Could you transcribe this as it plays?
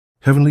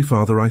Heavenly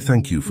Father, I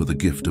thank you for the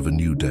gift of a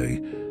new day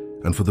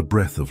and for the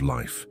breath of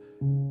life.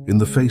 In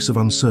the face of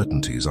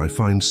uncertainties, I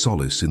find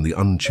solace in the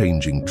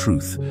unchanging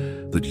truth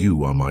that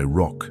you are my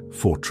rock,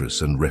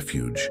 fortress, and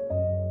refuge.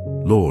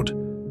 Lord,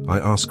 I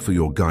ask for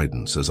your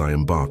guidance as I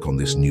embark on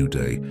this new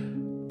day.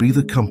 Be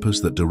the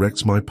compass that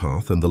directs my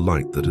path and the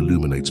light that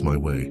illuminates my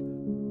way.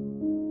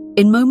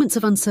 In moments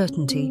of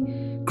uncertainty,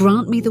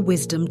 grant me the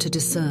wisdom to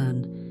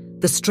discern,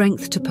 the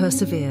strength to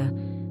persevere,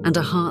 and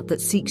a heart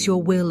that seeks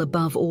your will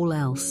above all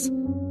else.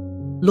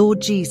 Lord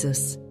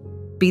Jesus,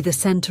 be the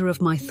center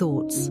of my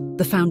thoughts,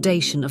 the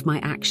foundation of my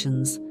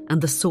actions,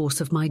 and the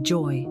source of my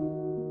joy.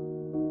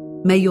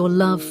 May your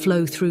love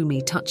flow through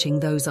me, touching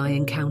those I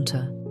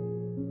encounter.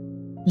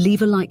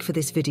 Leave a like for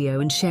this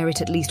video and share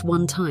it at least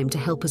one time to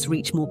help us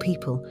reach more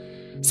people.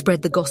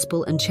 Spread the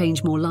gospel and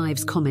change more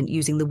lives. Comment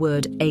using the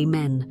word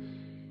Amen.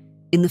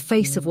 In the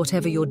face of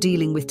whatever you're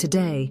dealing with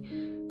today,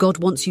 God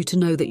wants you to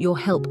know that your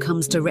help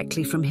comes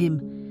directly from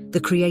Him, the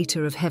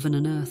Creator of heaven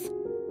and earth.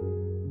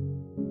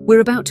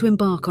 We're about to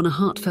embark on a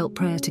heartfelt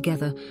prayer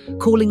together,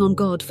 calling on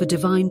God for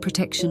divine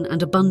protection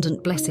and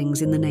abundant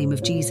blessings in the name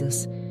of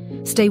Jesus.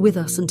 Stay with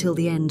us until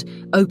the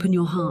end, open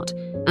your heart,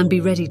 and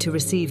be ready to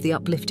receive the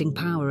uplifting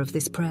power of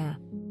this prayer.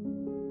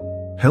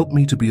 Help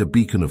me to be a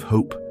beacon of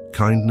hope,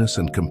 kindness,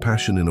 and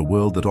compassion in a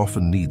world that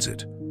often needs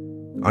it.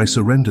 I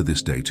surrender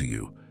this day to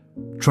you,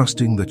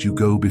 trusting that you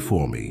go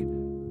before me,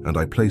 and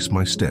I place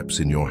my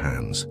steps in your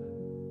hands.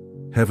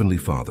 Heavenly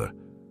Father,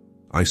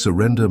 I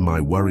surrender my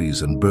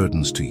worries and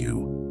burdens to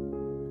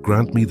you.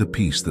 Grant me the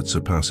peace that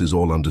surpasses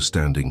all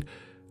understanding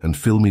and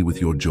fill me with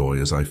your joy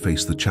as I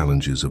face the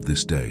challenges of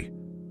this day.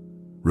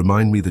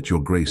 Remind me that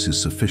your grace is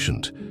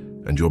sufficient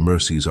and your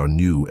mercies are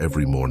new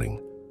every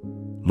morning.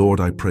 Lord,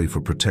 I pray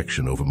for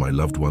protection over my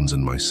loved ones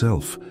and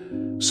myself.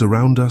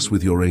 Surround us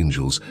with your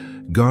angels,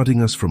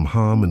 guarding us from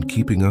harm and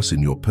keeping us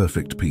in your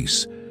perfect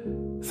peace.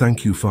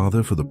 Thank you,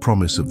 Father, for the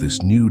promise of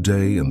this new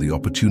day and the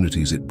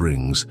opportunities it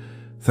brings.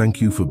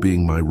 Thank you for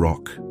being my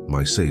rock,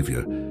 my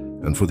Savior,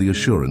 and for the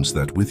assurance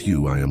that with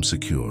you I am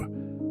secure.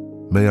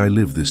 May I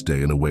live this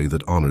day in a way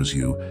that honors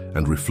you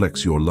and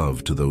reflects your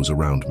love to those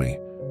around me.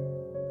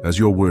 As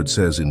your word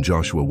says in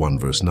Joshua 1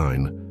 verse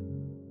 9,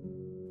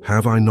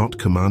 "Have I not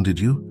commanded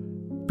you?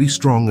 Be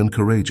strong and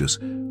courageous.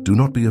 Do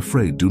not be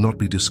afraid, do not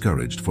be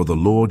discouraged, for the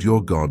Lord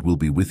your God will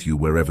be with you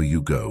wherever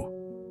you go."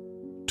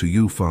 To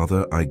you,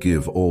 Father, I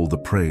give all the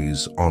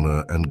praise,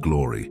 honor, and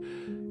glory.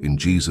 In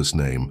Jesus'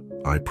 name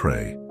I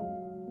pray.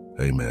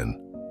 Amen.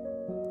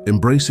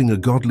 Embracing a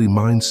godly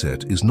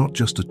mindset is not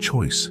just a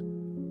choice,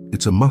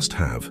 it's a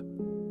must-have.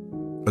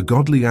 A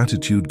godly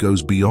attitude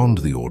goes beyond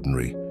the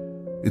ordinary.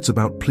 It's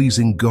about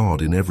pleasing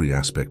God in every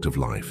aspect of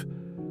life.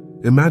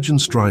 Imagine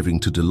striving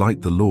to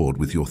delight the Lord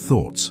with your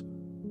thoughts.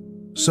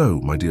 So,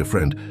 my dear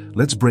friend,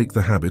 let's break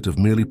the habit of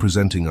merely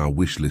presenting our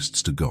wish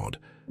lists to God.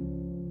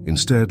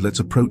 Instead, let's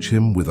approach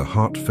Him with a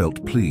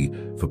heartfelt plea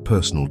for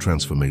personal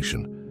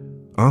transformation.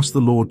 Ask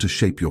the Lord to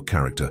shape your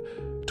character,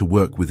 to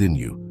work within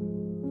you.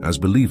 As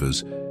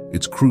believers,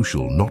 it's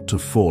crucial not to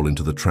fall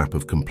into the trap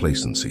of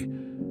complacency.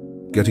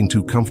 Getting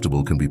too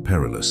comfortable can be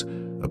perilous,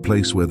 a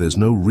place where there's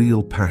no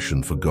real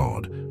passion for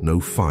God, no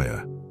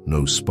fire,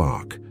 no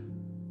spark.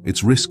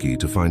 It's risky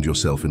to find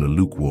yourself in a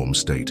lukewarm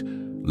state,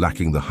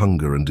 lacking the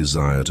hunger and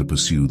desire to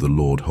pursue the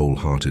Lord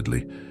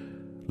wholeheartedly.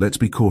 Let's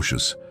be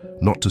cautious,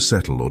 not to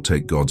settle or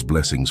take God's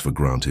blessings for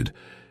granted.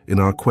 In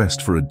our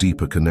quest for a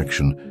deeper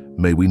connection,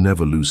 may we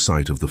never lose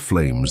sight of the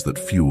flames that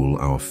fuel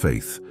our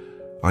faith.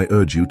 I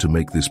urge you to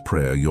make this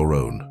prayer your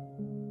own.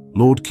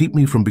 Lord, keep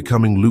me from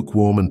becoming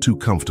lukewarm and too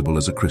comfortable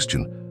as a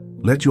Christian.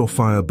 Let your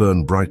fire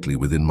burn brightly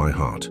within my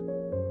heart.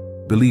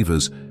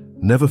 Believers,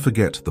 never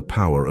forget the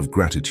power of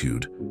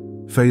gratitude.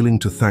 Failing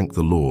to thank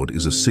the Lord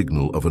is a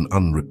signal of an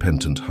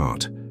unrepentant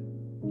heart.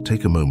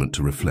 Take a moment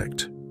to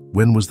reflect.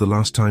 When was the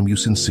last time you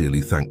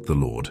sincerely thanked the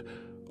Lord?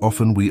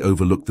 Often we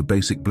overlook the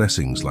basic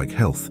blessings like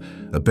health,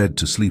 a bed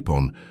to sleep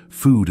on,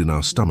 food in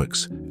our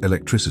stomachs,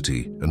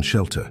 electricity, and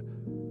shelter.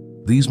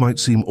 These might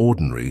seem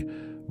ordinary,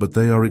 but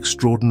they are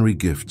extraordinary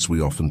gifts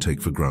we often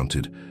take for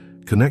granted.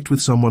 Connect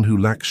with someone who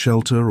lacks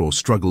shelter or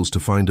struggles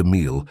to find a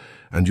meal,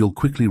 and you'll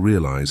quickly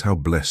realize how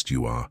blessed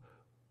you are.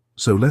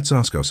 So let's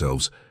ask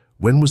ourselves,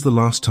 when was the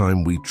last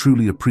time we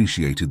truly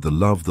appreciated the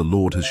love the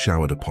Lord has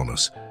showered upon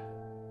us?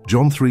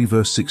 John 3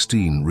 verse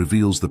 16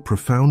 reveals the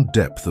profound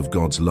depth of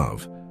God's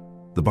love.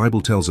 The Bible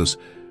tells us,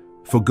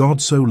 "For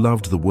God so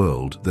loved the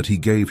world that He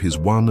gave His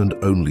one and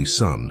only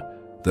Son,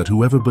 that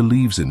whoever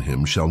believes in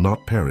Him shall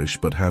not perish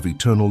but have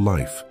eternal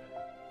life."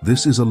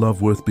 This is a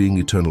love worth being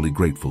eternally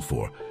grateful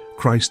for.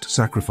 Christ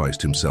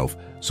sacrificed Himself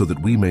so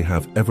that we may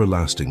have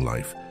everlasting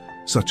life,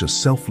 such a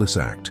selfless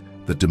act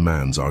that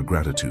demands our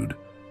gratitude.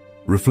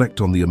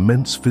 Reflect on the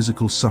immense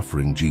physical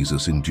suffering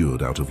Jesus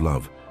endured out of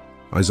love.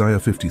 Isaiah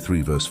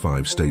 53 verse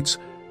 5 states,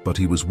 "But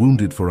He was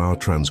wounded for our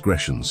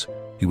transgressions,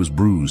 He was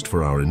bruised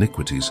for our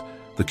iniquities.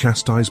 The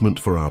chastisement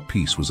for our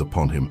peace was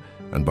upon Him,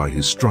 and by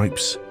His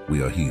stripes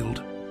we are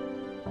healed."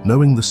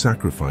 Knowing the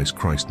sacrifice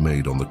Christ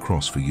made on the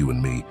cross for you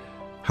and me,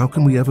 how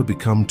can we ever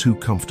become too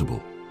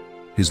comfortable?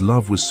 His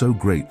love was so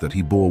great that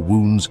he bore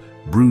wounds,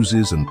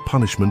 bruises, and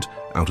punishment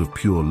out of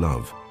pure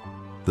love.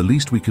 The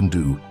least we can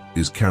do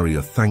is carry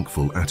a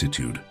thankful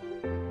attitude.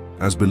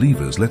 As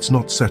believers, let's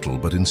not settle,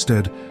 but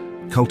instead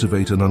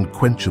cultivate an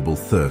unquenchable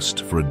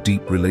thirst for a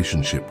deep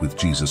relationship with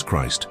Jesus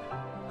Christ,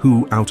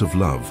 who, out of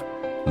love,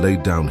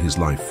 laid down his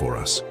life for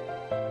us.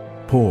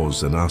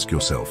 Pause and ask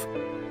yourself,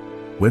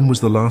 when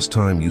was the last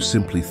time you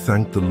simply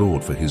thanked the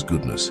Lord for his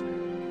goodness?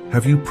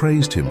 Have you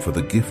praised him for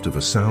the gift of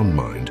a sound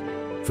mind,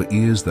 for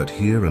ears that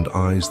hear and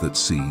eyes that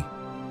see?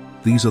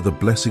 These are the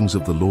blessings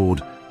of the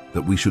Lord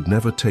that we should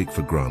never take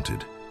for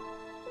granted.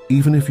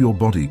 Even if your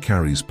body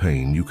carries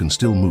pain, you can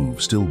still move,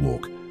 still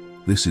walk.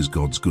 This is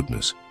God's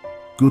goodness.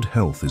 Good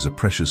health is a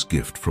precious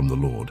gift from the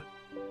Lord.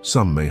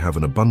 Some may have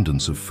an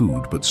abundance of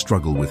food but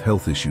struggle with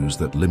health issues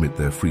that limit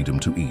their freedom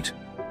to eat.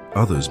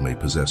 Others may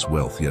possess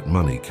wealth, yet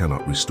money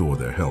cannot restore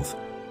their health.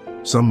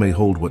 Some may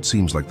hold what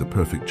seems like the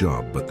perfect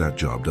job, but that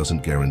job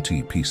doesn't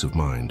guarantee peace of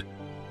mind.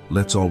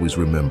 Let's always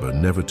remember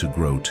never to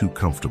grow too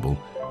comfortable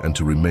and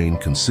to remain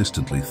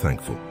consistently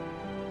thankful.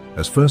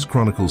 As 1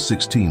 Chronicles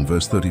 16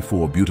 verse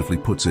 34 beautifully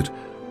puts it,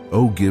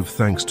 "Oh, give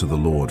thanks to the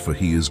Lord, for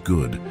he is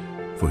good,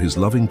 for his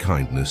loving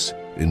kindness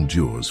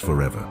endures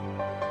forever."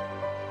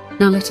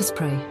 Now let us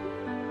pray.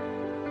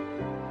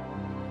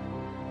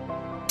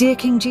 Dear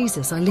King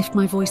Jesus, I lift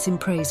my voice in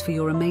praise for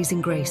your amazing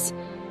grace,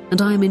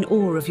 and I am in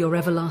awe of your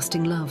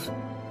everlasting love.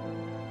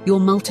 Your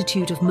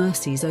multitude of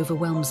mercies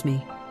overwhelms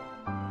me.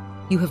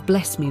 You have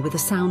blessed me with a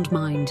sound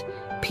mind,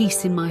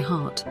 peace in my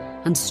heart,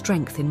 and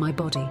strength in my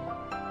body.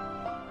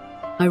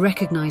 I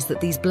recognize that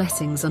these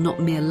blessings are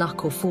not mere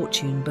luck or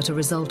fortune, but a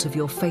result of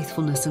your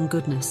faithfulness and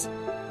goodness.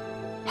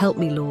 Help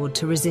me, Lord,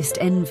 to resist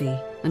envy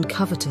and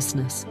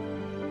covetousness.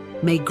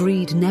 May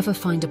greed never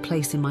find a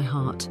place in my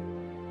heart.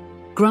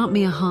 Grant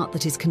me a heart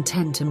that is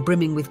content and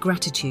brimming with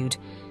gratitude,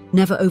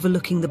 never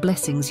overlooking the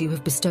blessings you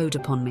have bestowed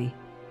upon me.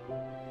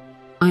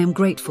 I am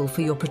grateful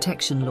for your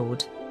protection,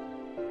 Lord.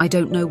 I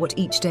don't know what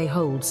each day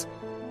holds,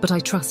 but I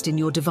trust in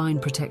your divine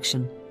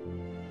protection.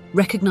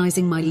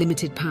 Recognizing my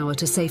limited power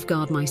to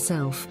safeguard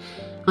myself,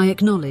 I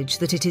acknowledge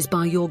that it is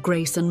by your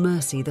grace and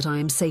mercy that I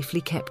am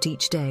safely kept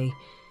each day.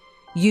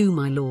 You,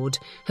 my Lord,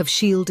 have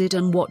shielded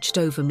and watched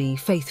over me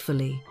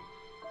faithfully.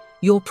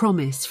 Your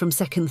promise from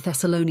 2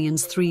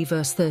 Thessalonians 3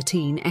 verse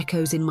 13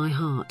 echoes in my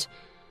heart.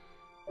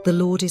 The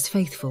Lord is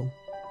faithful.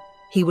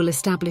 He will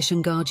establish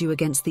and guard you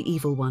against the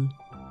evil one.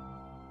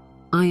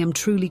 I am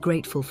truly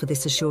grateful for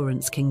this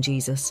assurance, King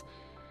Jesus.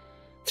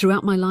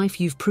 Throughout my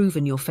life, you've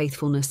proven your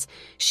faithfulness,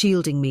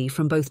 shielding me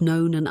from both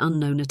known and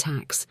unknown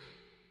attacks.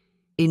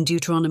 In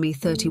Deuteronomy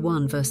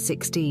 31 verse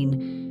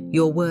 16,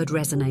 your word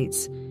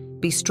resonates.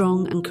 Be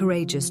strong and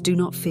courageous, do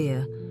not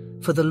fear,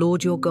 for the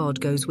Lord your God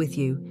goes with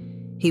you.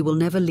 He will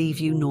never leave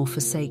you nor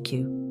forsake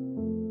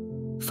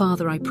you.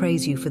 Father, I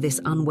praise you for this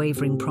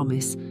unwavering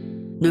promise.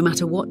 No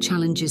matter what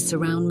challenges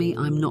surround me,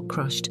 I'm not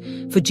crushed,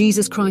 for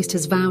Jesus Christ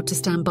has vowed to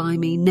stand by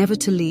me, never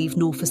to leave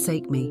nor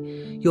forsake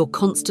me. Your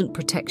constant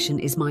protection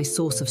is my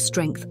source of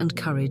strength and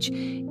courage.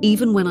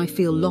 Even when I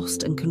feel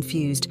lost and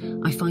confused,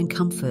 I find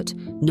comfort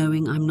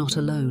knowing I'm not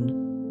alone.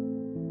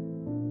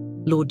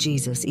 Lord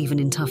Jesus, even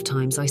in tough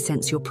times, I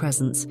sense your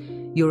presence.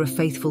 You're a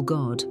faithful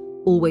God,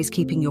 always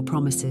keeping your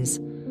promises.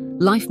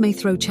 Life may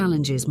throw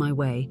challenges my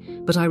way,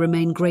 but I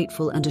remain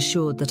grateful and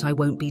assured that I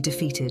won't be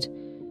defeated.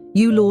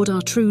 You, Lord,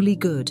 are truly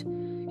good.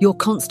 Your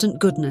constant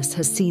goodness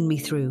has seen me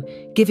through,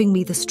 giving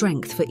me the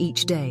strength for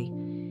each day.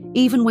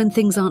 Even when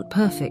things aren't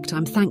perfect,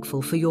 I'm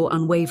thankful for your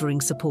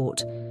unwavering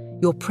support.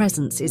 Your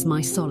presence is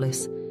my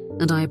solace,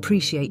 and I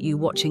appreciate you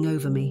watching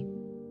over me.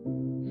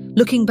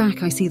 Looking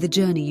back, I see the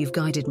journey you've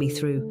guided me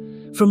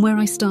through. From where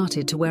I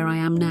started to where I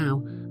am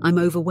now, I'm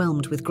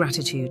overwhelmed with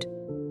gratitude.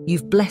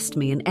 You've blessed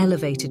me and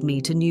elevated me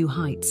to new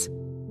heights.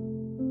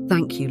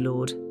 Thank you,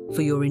 Lord,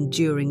 for your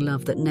enduring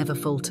love that never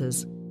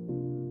falters.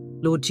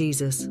 Lord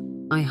Jesus,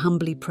 I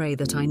humbly pray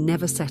that I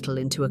never settle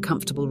into a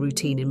comfortable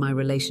routine in my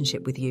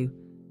relationship with you.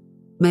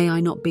 May I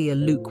not be a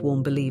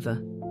lukewarm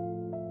believer.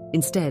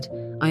 Instead,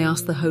 I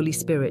ask the Holy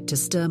Spirit to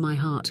stir my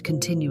heart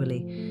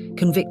continually,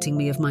 convicting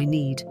me of my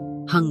need,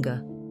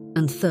 hunger,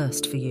 and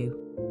thirst for you.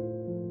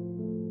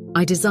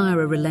 I desire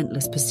a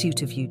relentless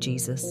pursuit of you,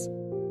 Jesus.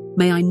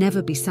 May I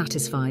never be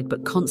satisfied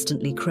but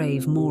constantly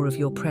crave more of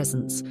your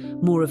presence,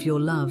 more of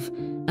your love,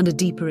 and a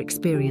deeper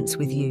experience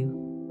with you.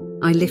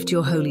 I lift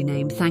your holy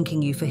name,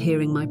 thanking you for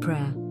hearing my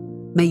prayer.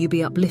 May you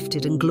be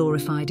uplifted and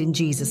glorified in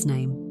Jesus'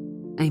 name.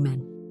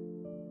 Amen.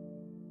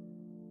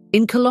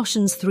 In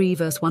Colossians 3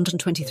 verse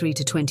 123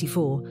 to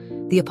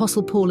 24, the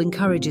Apostle Paul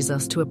encourages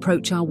us to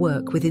approach our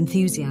work with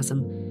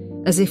enthusiasm,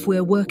 as if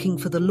we're working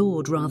for the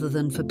Lord rather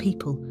than for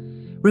people.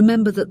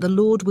 Remember that the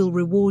Lord will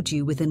reward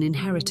you with an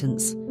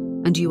inheritance,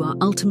 and you are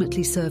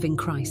ultimately serving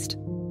Christ.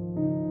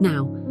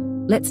 Now,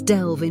 let's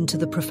delve into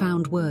the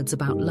profound words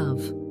about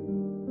love.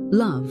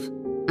 Love,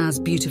 as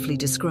beautifully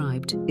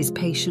described, is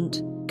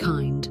patient,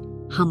 kind,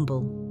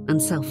 humble,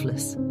 and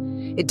selfless.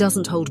 It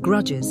doesn't hold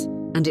grudges,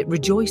 and it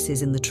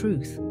rejoices in the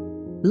truth.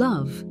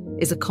 Love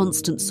is a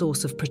constant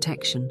source of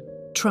protection,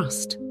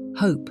 trust,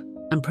 hope,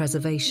 and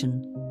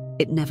preservation.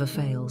 it never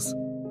fails.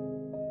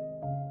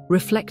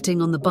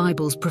 Reflecting on the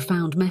Bible's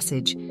profound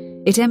message,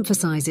 it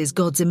emphasizes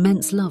God's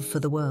immense love for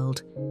the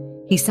world.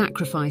 He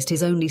sacrificed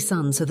his only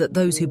Son so that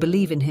those who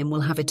believe in him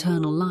will have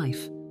eternal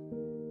life.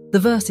 The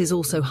verses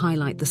also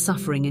highlight the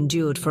suffering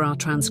endured for our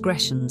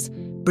transgressions,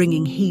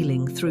 bringing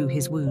healing through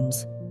his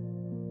wounds.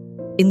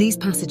 In these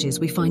passages,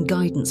 we find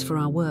guidance for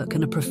our work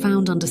and a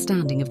profound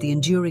understanding of the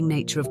enduring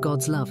nature of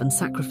God's love and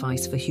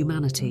sacrifice for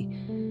humanity.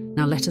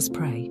 Now let us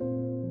pray.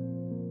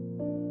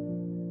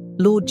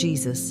 Lord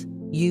Jesus,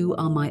 you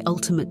are my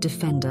ultimate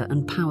defender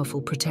and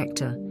powerful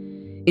protector.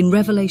 In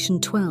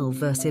Revelation 12,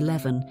 verse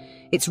 11,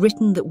 it's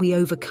written that we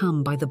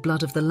overcome by the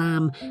blood of the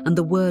Lamb and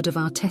the word of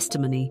our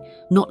testimony,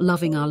 not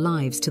loving our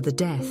lives to the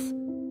death.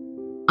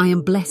 I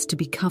am blessed to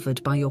be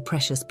covered by your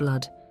precious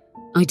blood.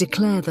 I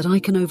declare that I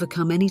can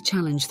overcome any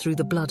challenge through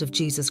the blood of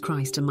Jesus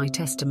Christ and my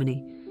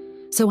testimony.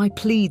 So I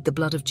plead the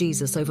blood of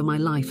Jesus over my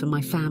life and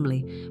my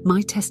family.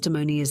 My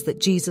testimony is that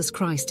Jesus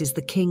Christ is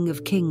the King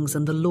of Kings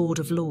and the Lord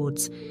of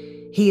Lords.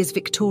 He is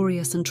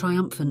victorious and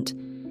triumphant.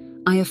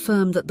 I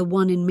affirm that the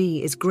one in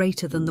me is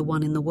greater than the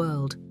one in the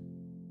world.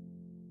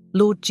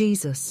 Lord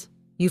Jesus,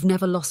 you've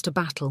never lost a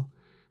battle,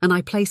 and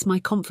I place my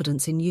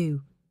confidence in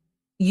you.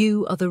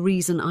 You are the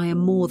reason I am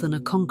more than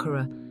a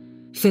conqueror,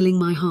 filling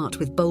my heart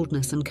with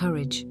boldness and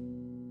courage.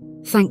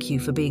 Thank you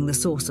for being the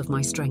source of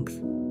my strength.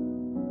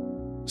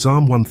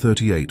 Psalm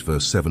 138,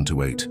 verse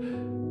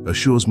 7-8,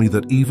 assures me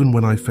that even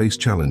when I face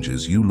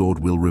challenges, you, Lord,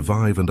 will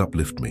revive and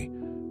uplift me.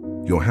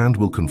 Your hand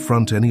will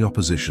confront any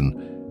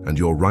opposition, and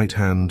your right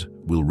hand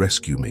will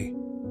rescue me.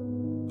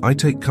 I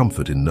take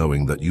comfort in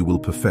knowing that you will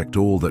perfect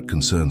all that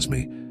concerns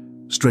me,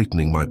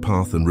 straightening my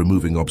path and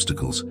removing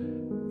obstacles.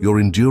 Your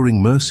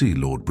enduring mercy,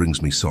 Lord,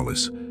 brings me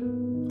solace.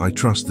 I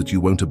trust that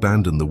you won't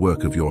abandon the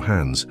work of your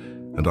hands,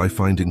 and I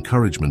find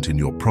encouragement in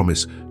your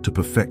promise to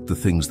perfect the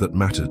things that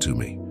matter to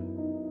me.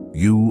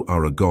 You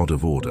are a God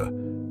of order,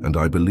 and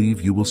I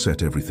believe you will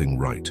set everything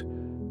right.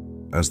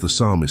 As the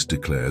psalmist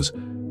declares,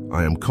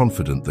 I am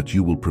confident that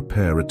you will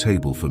prepare a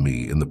table for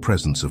me in the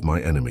presence of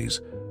my enemies.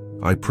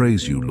 I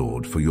praise you,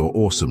 Lord, for your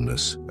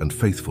awesomeness and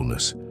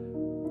faithfulness.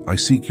 I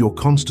seek your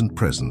constant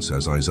presence,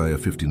 as Isaiah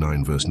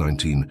 59, verse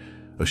 19,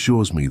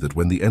 assures me that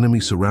when the enemy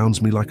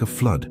surrounds me like a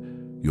flood,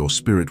 your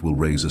Spirit will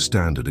raise a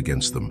standard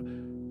against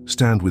them.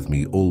 Stand with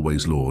me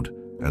always, Lord,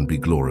 and be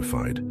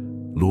glorified.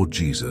 Lord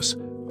Jesus,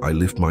 I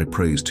lift my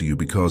praise to you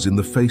because in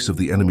the face of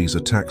the enemy's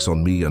attacks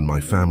on me and my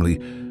family,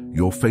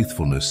 your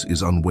faithfulness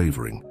is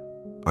unwavering.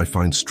 I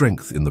find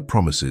strength in the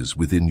promises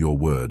within your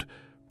word,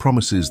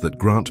 promises that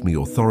grant me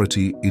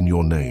authority in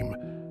your name.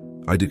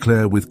 I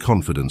declare with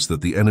confidence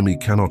that the enemy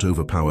cannot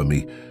overpower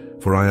me,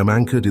 for I am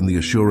anchored in the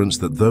assurance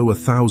that though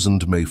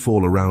 1,000 may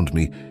fall around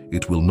me,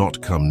 it will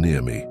not come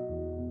near me.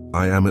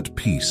 I am at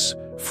peace,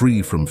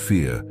 free from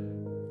fear,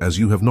 as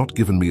you have not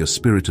given me a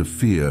spirit of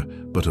fear,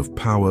 but of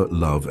power,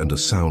 love, and a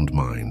sound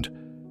mind.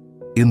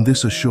 In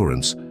this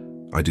assurance,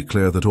 I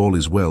declare that all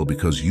is well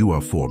because you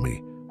are for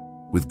me.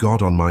 With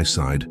God on my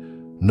side,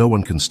 no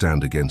one can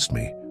stand against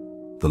me.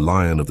 The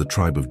Lion of the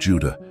tribe of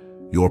Judah,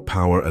 your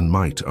power and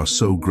might are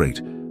so great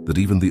that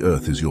even the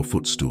earth is your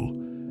footstool.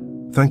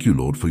 Thank you,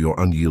 Lord, for your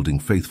unyielding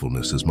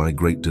faithfulness as my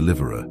great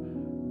deliverer.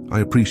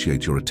 I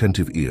appreciate your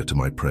attentive ear to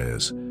my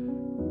prayers.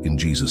 In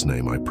Jesus'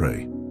 name I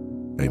pray.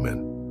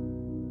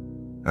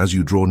 Amen. As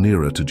you draw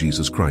nearer to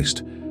Jesus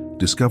Christ,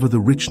 discover the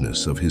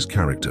richness of his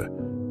character.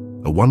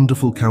 A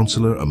wonderful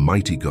counselor, a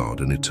mighty God,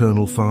 an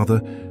eternal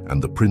Father,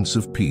 and the Prince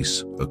of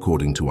Peace,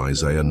 according to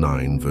Isaiah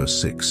 9,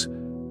 verse 6.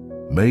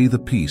 May the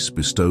peace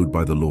bestowed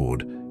by the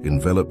Lord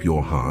envelop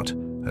your heart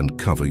and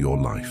cover your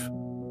life.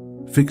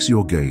 Fix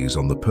your gaze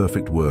on the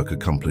perfect work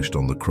accomplished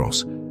on the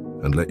cross,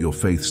 and let your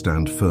faith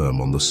stand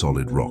firm on the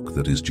solid rock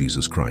that is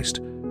Jesus Christ.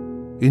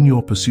 In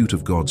your pursuit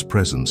of God's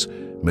presence,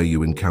 may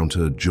you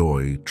encounter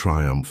joy,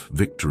 triumph,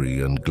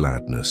 victory, and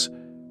gladness.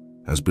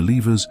 As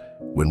believers,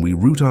 when we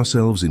root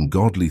ourselves in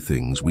godly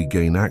things, we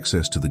gain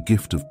access to the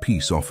gift of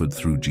peace offered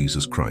through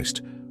Jesus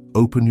Christ.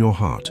 Open your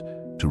heart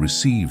to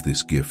receive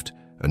this gift,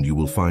 and you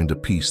will find a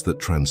peace that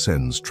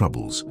transcends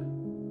troubles.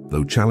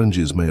 Though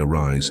challenges may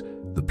arise,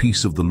 the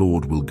peace of the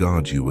Lord will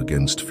guard you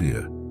against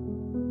fear.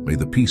 May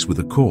the peace with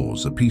a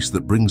cause, a peace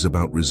that brings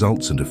about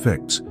results and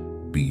effects,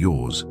 be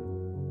yours.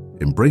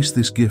 Embrace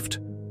this gift,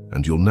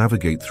 and you'll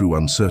navigate through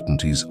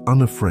uncertainties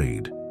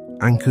unafraid,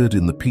 anchored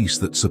in the peace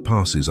that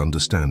surpasses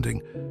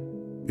understanding.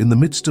 In the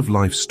midst of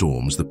life's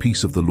storms, the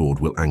peace of the Lord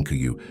will anchor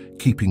you,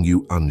 keeping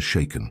you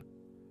unshaken.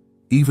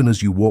 Even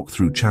as you walk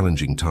through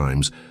challenging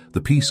times,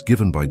 the peace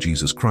given by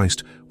Jesus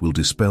Christ will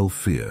dispel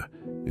fear,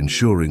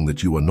 ensuring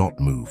that you are not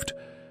moved.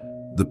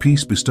 The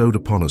peace bestowed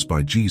upon us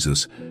by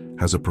Jesus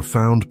has a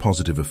profound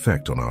positive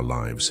effect on our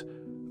lives.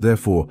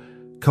 Therefore,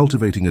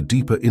 cultivating a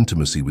deeper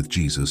intimacy with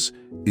Jesus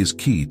is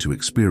key to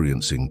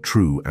experiencing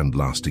true and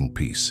lasting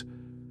peace.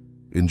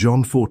 In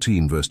John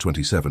 14, verse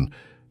 27,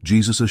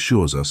 Jesus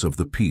assures us of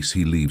the peace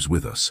he leaves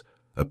with us,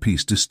 a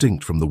peace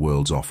distinct from the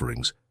world's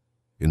offerings.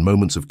 In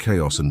moments of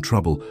chaos and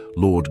trouble,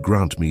 Lord,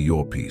 grant me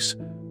your peace.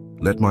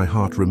 Let my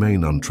heart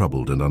remain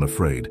untroubled and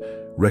unafraid,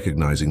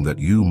 recognizing that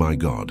you, my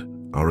God,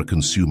 are a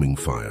consuming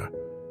fire.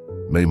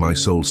 May my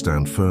soul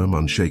stand firm,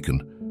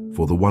 unshaken,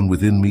 for the one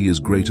within me is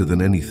greater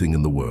than anything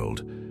in the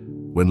world.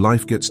 When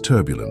life gets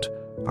turbulent,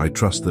 I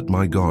trust that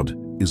my God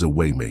is a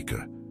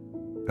waymaker.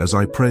 As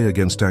I pray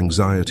against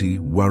anxiety,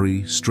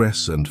 worry,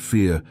 stress, and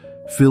fear,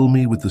 fill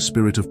me with the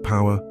spirit of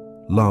power,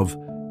 love,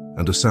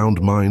 and a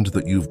sound mind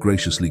that you've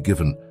graciously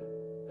given.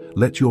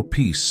 Let your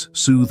peace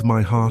soothe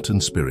my heart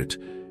and spirit,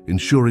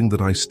 ensuring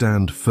that I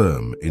stand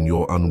firm in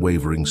your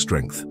unwavering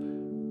strength.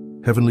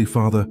 Heavenly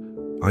Father,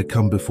 I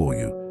come before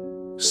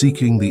you,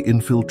 seeking the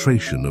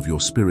infiltration of your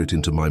Spirit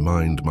into my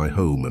mind, my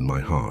home, and my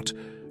heart.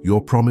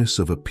 Your promise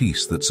of a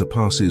peace that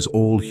surpasses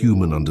all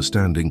human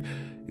understanding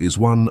is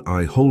one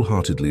I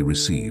wholeheartedly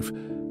receive.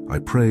 I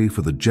pray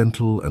for the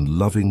gentle and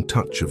loving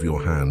touch of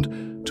your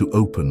hand to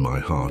open my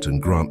heart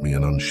and grant me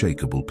an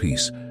unshakable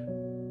peace.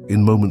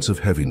 In moments of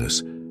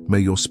heaviness, may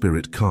your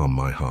Spirit calm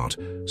my heart,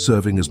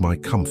 serving as my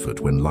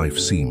comfort when life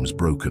seems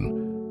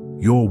broken.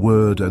 Your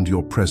word and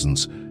your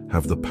presence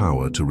have the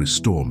power to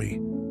restore me.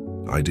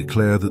 I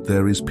declare that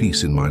there is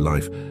peace in my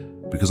life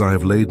because I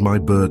have laid my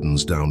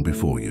burdens down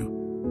before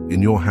you.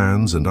 In your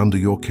hands and under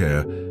your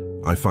care,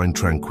 I find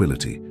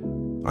tranquility.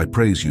 I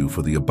praise you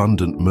for the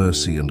abundant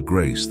mercy and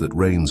grace that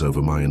reigns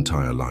over my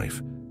entire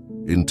life.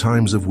 In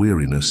times of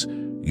weariness,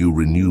 you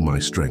renew my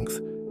strength.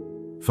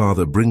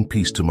 Father, bring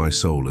peace to my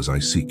soul as I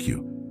seek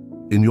you.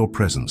 In your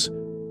presence,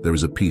 there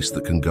is a peace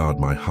that can guard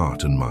my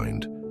heart and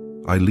mind.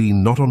 I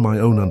lean not on my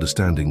own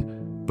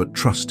understanding, but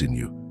trust in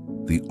you,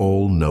 the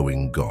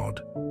all-knowing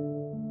God.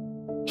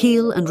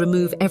 Heal and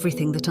remove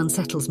everything that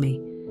unsettles me.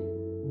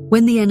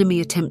 When the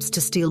enemy attempts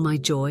to steal my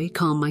joy,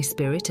 calm my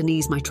spirit, and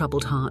ease my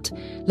troubled heart,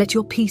 let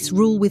your peace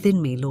rule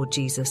within me, Lord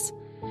Jesus.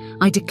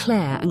 I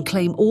declare and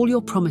claim all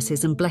your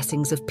promises and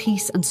blessings of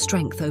peace and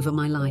strength over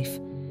my life.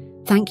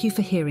 Thank you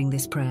for hearing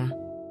this prayer.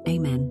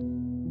 Amen.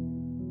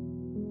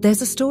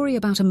 There's a story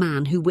about a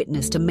man who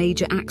witnessed a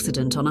major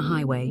accident on a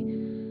highway.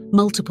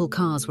 Multiple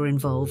cars were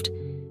involved,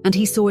 and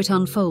he saw it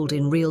unfold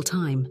in real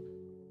time.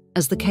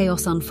 As the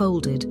chaos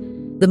unfolded,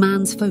 the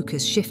man's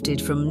focus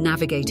shifted from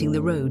navigating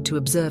the road to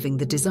observing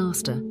the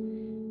disaster.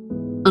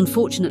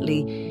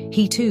 Unfortunately,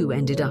 he too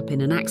ended up in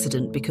an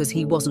accident because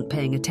he wasn't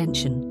paying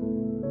attention.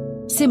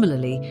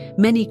 Similarly,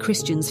 many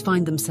Christians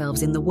find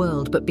themselves in the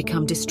world but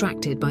become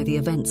distracted by the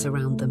events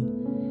around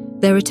them.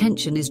 Their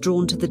attention is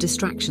drawn to the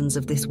distractions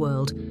of this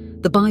world.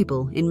 The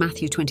Bible, in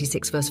Matthew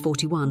 26 verse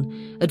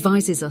 41,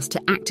 advises us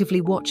to actively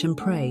watch and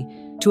pray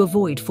to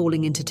avoid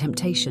falling into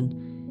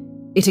temptation.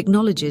 It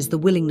acknowledges the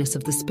willingness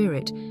of the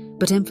spirit,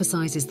 but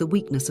emphasizes the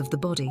weakness of the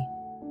body.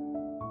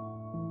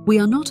 We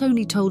are not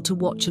only told to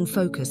watch and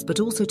focus,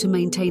 but also to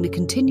maintain a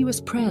continuous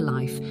prayer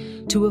life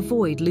to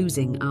avoid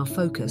losing our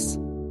focus.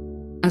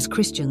 As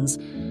Christians,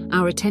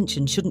 our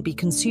attention shouldn't be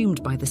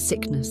consumed by the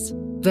sickness,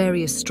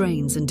 various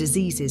strains and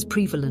diseases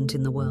prevalent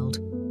in the world.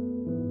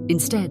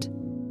 Instead,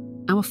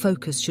 our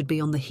focus should be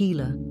on the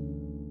healer,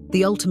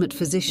 the ultimate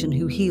physician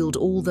who healed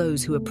all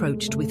those who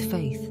approached with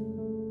faith.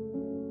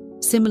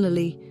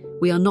 Similarly,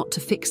 we are not to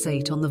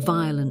fixate on the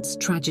violence,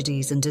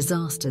 tragedies, and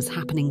disasters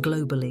happening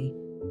globally.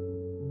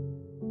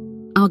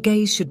 Our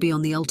gaze should be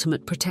on the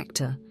ultimate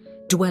protector,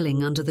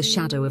 dwelling under the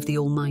shadow of the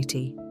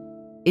Almighty.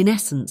 In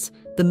essence,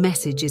 the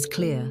message is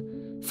clear: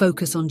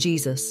 focus on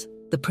Jesus,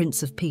 the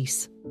Prince of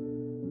Peace.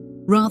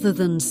 Rather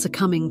than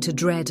succumbing to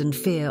dread and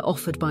fear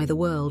offered by the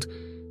world,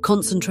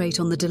 concentrate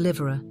on the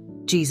Deliverer,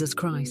 Jesus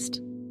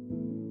Christ.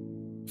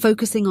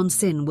 Focusing on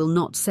sin will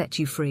not set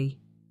you free.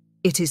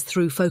 It is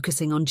through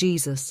focusing on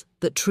Jesus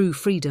that true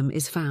freedom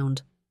is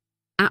found.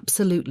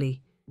 Absolutely,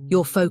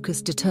 your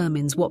focus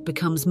determines what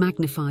becomes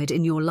magnified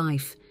in your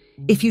life.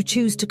 If you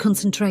choose to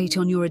concentrate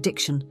on your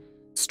addiction,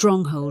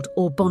 stronghold,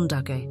 or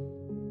bondage,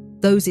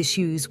 those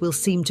issues will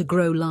seem to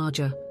grow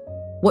larger.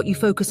 What you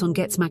focus on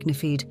gets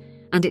magnified,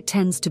 and it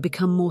tends to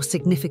become more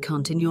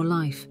significant in your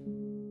life.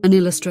 An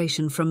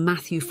illustration from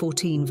Matthew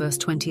 14 verse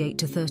 28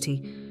 to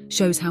 30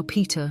 shows how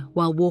Peter,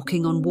 while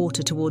walking on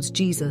water towards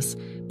Jesus,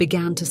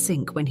 began to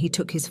sink when he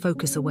took his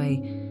focus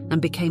away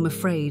and became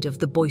afraid of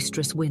the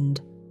boisterous wind.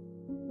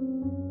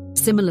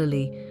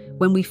 Similarly,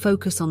 when we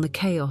focus on the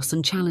chaos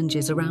and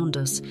challenges around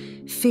us,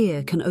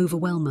 fear can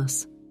overwhelm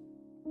us.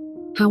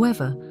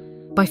 However,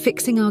 by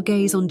fixing our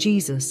gaze on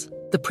Jesus,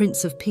 the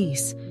Prince of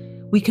Peace,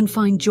 we can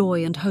find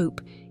joy and hope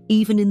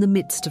even in the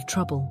midst of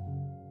trouble.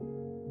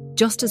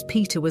 Just as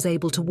Peter was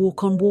able to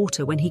walk on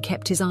water when he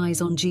kept his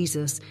eyes on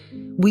Jesus,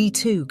 we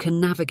too can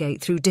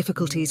navigate through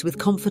difficulties with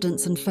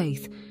confidence and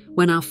faith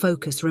when our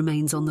focus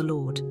remains on the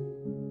Lord.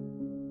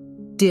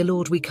 Dear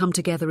Lord, we come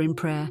together in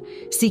prayer,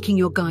 seeking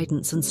your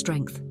guidance and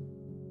strength.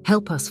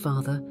 Help us,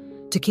 Father,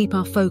 to keep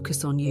our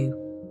focus on you.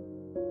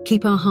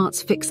 Keep our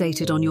hearts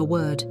fixated on your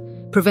word,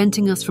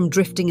 preventing us from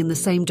drifting in the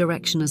same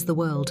direction as the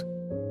world.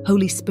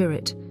 Holy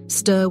Spirit,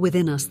 stir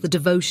within us the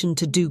devotion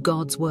to do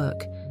God's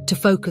work, to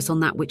focus on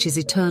that which is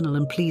eternal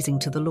and pleasing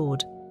to the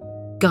Lord.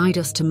 Guide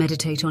us to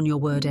meditate on your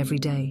word every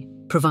day,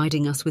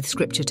 providing us with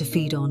scripture to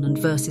feed on and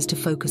verses to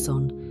focus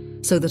on,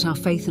 so that our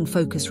faith and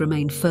focus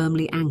remain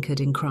firmly anchored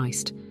in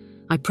Christ.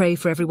 I pray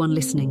for everyone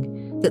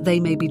listening, that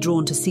they may be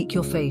drawn to seek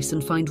your face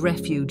and find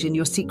refuge in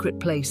your secret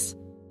place.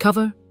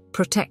 Cover,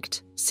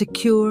 protect,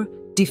 secure,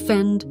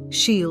 defend,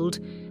 shield,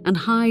 and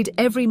hide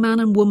every man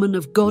and woman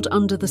of God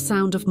under the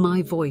sound of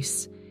my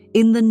voice.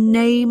 In the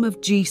name of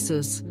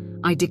Jesus,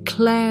 I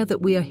declare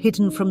that we are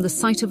hidden from the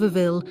sight of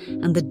evil,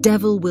 and the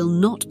devil will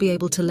not be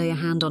able to lay a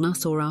hand on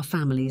us or our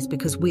families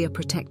because we are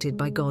protected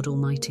by God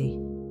Almighty.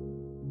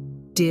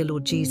 Dear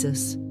Lord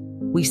Jesus,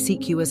 we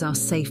seek you as our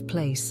safe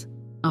place,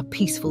 our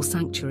peaceful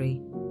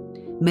sanctuary.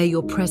 May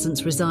your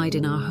presence reside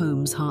in our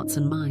homes, hearts,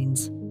 and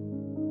minds.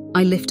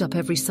 I lift up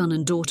every son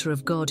and daughter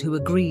of God who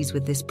agrees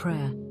with this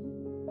prayer.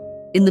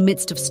 In the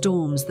midst of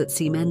storms that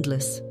seem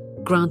endless,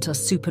 grant us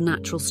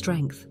supernatural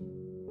strength.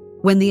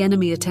 When the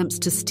enemy attempts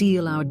to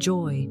steal our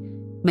joy,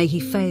 may he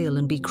fail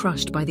and be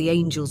crushed by the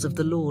angels of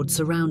the Lord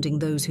surrounding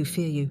those who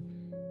fear you.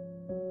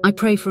 I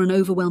pray for an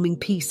overwhelming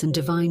peace and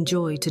divine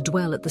joy to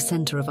dwell at the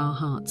center of our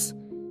hearts.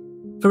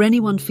 For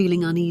anyone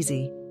feeling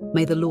uneasy,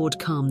 may the Lord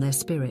calm their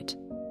spirit.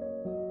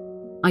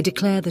 I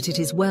declare that it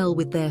is well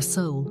with their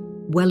soul,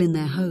 well in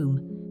their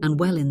home, and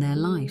well in their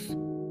life.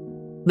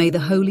 May the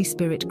Holy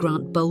Spirit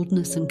grant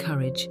boldness and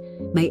courage.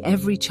 May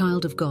every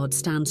child of God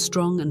stand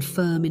strong and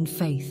firm in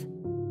faith.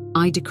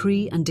 I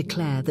decree and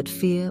declare that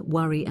fear,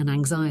 worry, and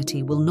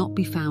anxiety will not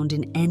be found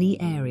in any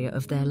area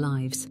of their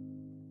lives.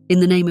 In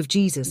the name of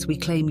Jesus, we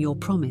claim your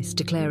promise,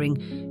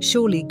 declaring,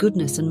 "Surely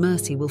goodness and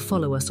mercy will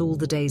follow us all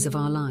the days of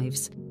our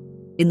lives."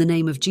 In the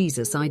name of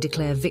Jesus, I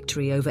declare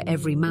victory over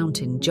every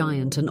mountain,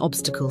 giant, and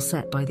obstacle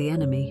set by the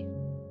enemy.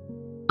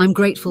 I'm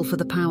grateful for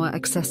the power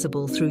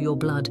accessible through your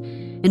blood,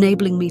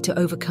 enabling me to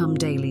overcome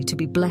daily, to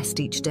be blessed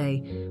each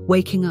day,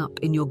 waking up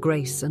in your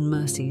grace and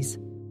mercies.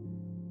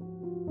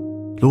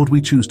 Lord,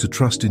 we choose to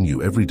trust in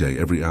you every day,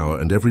 every hour,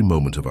 and every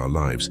moment of our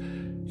lives.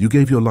 You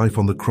gave your life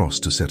on the cross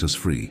to set us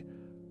free.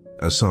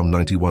 As Psalm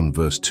 91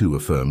 verse 2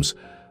 affirms,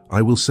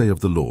 "I will say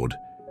of the Lord,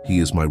 He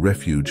is my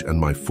refuge and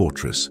my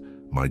fortress,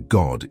 my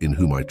God in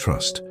whom I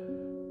trust."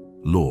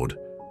 Lord,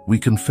 we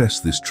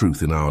confess this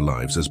truth in our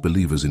lives as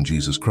believers in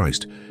Jesus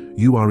Christ.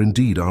 You are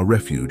indeed our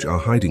refuge, our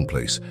hiding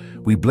place.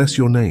 We bless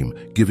your name,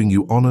 giving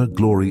you honor,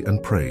 glory,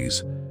 and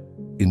praise.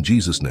 In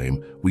Jesus'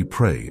 name, we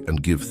pray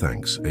and give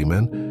thanks.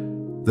 Amen.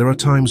 There are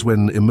times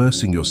when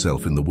immersing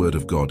yourself in the Word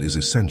of God is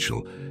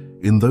essential.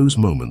 In those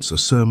moments, a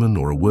sermon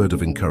or a word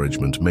of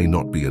encouragement may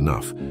not be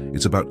enough.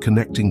 It's about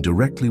connecting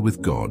directly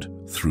with God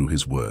through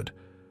His Word.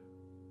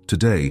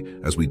 Today,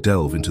 as we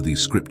delve into these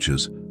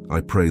scriptures,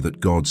 I pray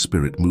that God's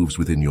Spirit moves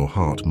within your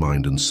heart,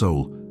 mind, and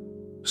soul,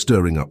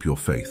 stirring up your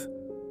faith.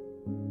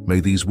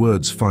 May these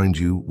words find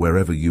you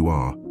wherever you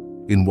are,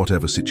 in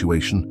whatever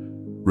situation,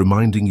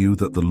 reminding you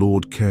that the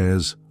Lord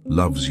cares,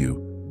 loves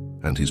you,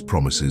 and His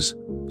promises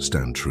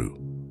stand true.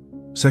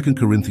 2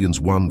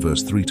 Corinthians 1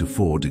 verse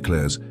 3-4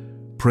 declares,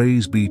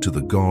 "Praise be to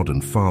the God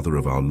and Father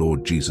of our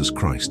Lord Jesus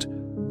Christ,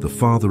 the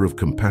Father of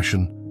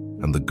compassion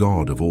and the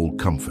God of all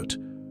comfort,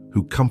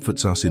 who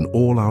comforts us in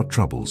all our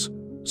troubles,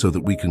 so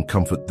that we can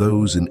comfort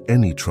those in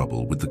any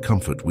trouble with the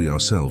comfort we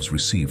ourselves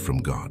receive from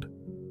God."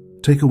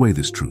 Take away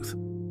this truth.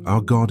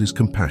 Our God is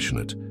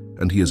compassionate,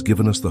 and He has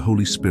given us the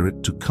Holy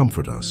Spirit to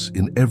comfort us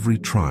in every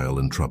trial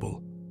and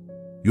trouble.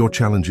 Your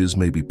challenges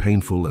may be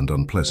painful and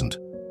unpleasant,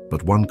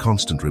 but one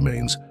constant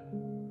remains.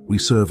 We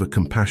serve a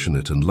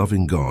compassionate and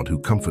loving God who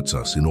comforts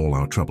us in all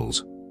our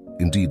troubles.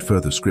 Indeed,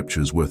 further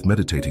scriptures worth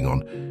meditating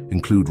on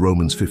include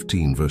Romans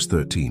 15 verse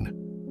 13.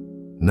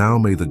 "Now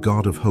may the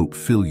God of hope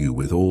fill you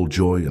with all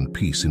joy and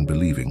peace in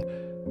believing,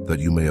 that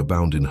you may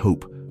abound in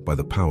hope by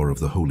the power of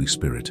the Holy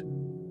Spirit."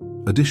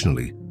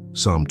 Additionally,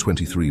 Psalm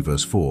 23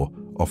 verse 4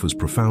 offers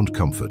profound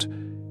comfort.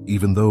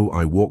 "Even though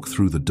I walk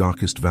through the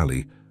darkest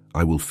valley,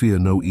 I will fear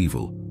no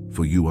evil,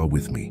 for you are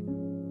with me.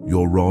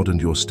 Your rod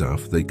and your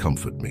staff, they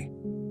comfort me."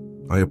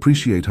 I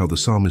appreciate how the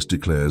psalmist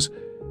declares,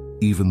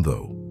 "even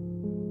though."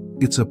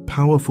 It's a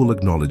powerful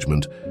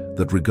acknowledgement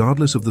that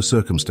regardless of the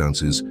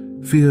circumstances,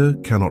 fear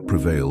cannot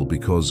prevail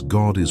because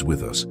God is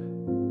with us.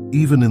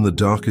 Even in the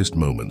darkest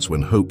moments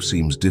when hope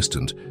seems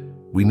distant,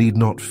 we need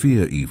not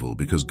fear evil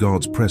because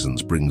God's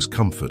presence brings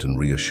comfort and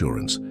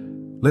reassurance.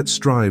 Let's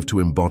strive to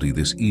embody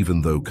this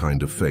even though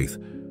kind of faith,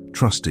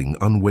 trusting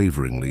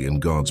unwaveringly in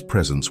God's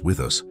presence with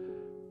us.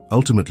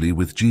 Ultimately,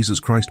 with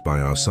Jesus Christ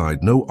by our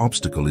side, no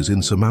obstacle is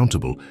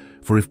insurmountable,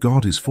 for if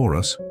God is for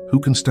us, who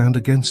can stand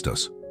against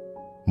us?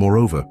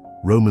 Moreover,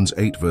 Romans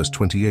 8 verse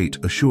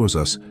 28 assures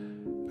us,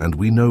 "And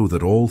we know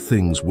that all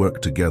things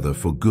work together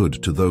for good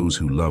to those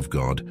who love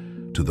God,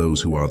 to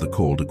those who are the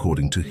called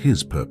according to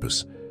His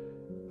purpose."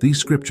 These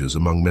scriptures,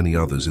 among many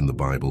others in the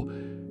Bible,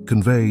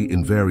 convey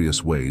in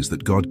various ways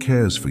that God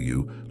cares for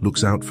you,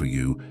 looks out for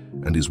you,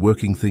 and is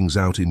working things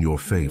out in your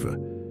favor.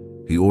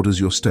 He orders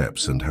your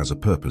steps and has a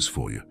purpose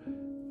for you.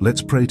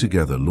 Let's pray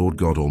together. Lord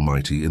God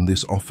Almighty, in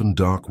this often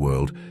dark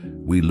world,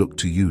 we look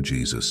to you,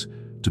 Jesus,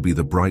 to be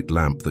the bright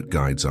lamp that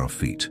guides our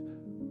feet.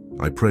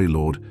 I pray,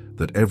 Lord,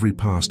 that every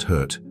past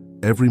hurt,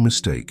 every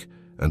mistake,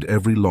 and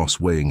every loss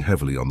weighing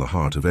heavily on the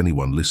heart of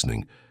anyone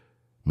listening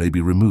may be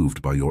removed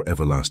by your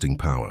everlasting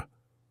power.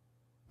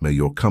 May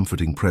your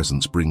comforting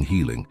presence bring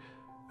healing,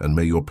 and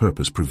may your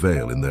purpose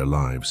prevail in their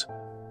lives.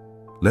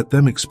 Let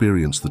them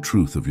experience the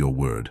truth of your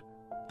word,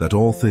 that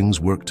all things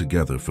work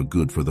together for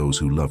good for those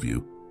who love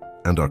you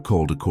and are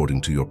called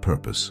according to your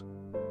purpose.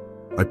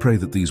 I pray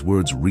that these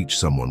words reach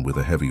someone with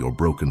a heavy or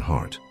broken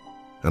heart,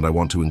 and I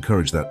want to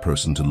encourage that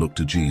person to look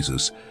to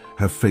Jesus,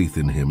 have faith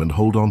in him, and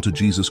hold on to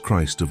Jesus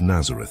Christ of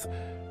Nazareth.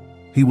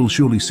 He will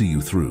surely see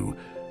you through.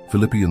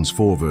 Philippians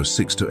 4 verse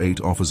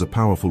 6-8 offers a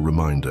powerful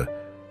reminder.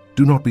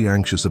 Do not be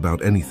anxious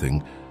about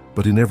anything,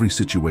 but in every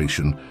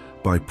situation,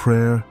 by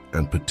prayer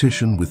and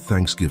petition with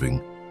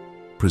thanksgiving,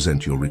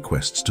 present your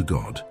requests to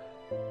God.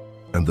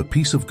 And the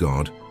peace of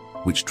God,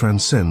 which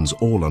transcends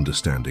all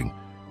understanding,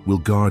 will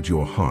guard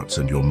your hearts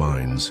and your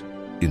minds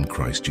in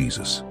Christ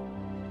Jesus.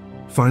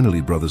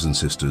 Finally, brothers and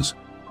sisters,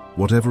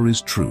 whatever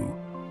is true,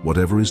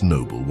 whatever is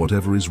noble,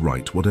 whatever is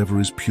right, whatever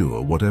is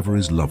pure, whatever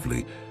is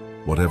lovely,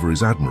 whatever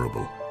is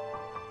admirable,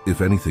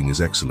 if anything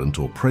is excellent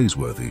or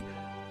praiseworthy,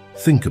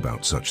 think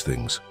about such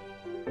things.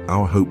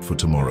 Our hope for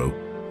tomorrow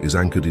is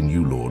anchored in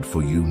you, Lord,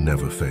 for you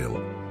never fail.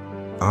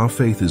 Our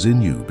faith is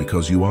in you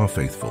because you are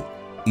faithful,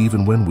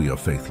 even when we are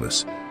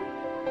faithless.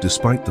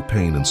 Despite the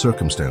pain and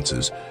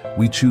circumstances,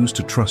 we choose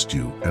to trust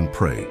you and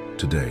pray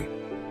today.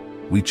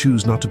 We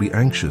choose not to be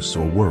anxious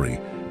or worry,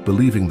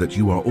 believing that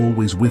you are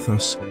always with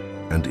us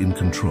and in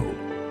control.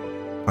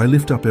 I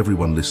lift up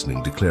everyone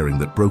listening, declaring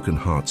that broken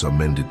hearts are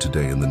mended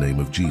today in the name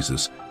of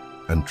Jesus,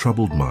 and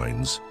troubled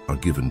minds are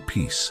given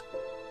peace.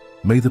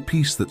 May the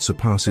peace that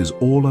surpasses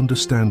all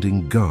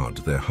understanding guard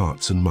their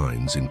hearts and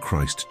minds in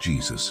Christ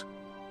Jesus.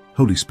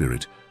 Holy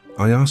Spirit,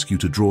 I ask you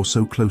to draw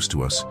so close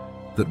to us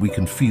that we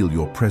can feel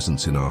your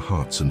presence in our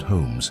hearts and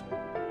homes.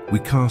 We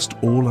cast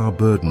all our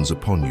burdens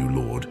upon you,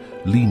 Lord,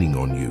 leaning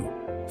on you,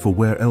 for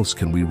where else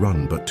can we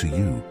run but to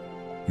you?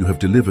 You have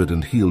delivered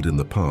and healed in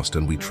the past,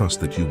 and we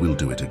trust that you will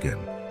do it again.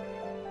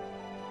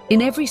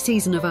 In every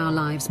season of our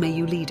lives, may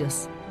you lead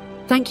us.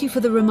 Thank you for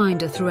the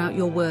reminder throughout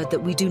your word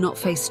that we do not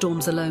face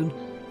storms alone,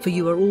 for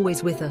you are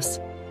always with us,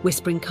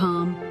 whispering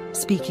calm,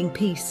 speaking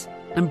peace,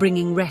 and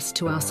bringing rest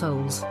to our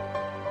souls.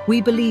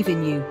 We believe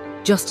in you,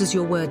 just as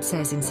your word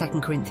says in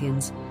 2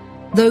 Corinthians.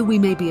 Though we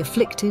may be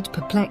afflicted,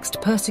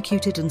 perplexed,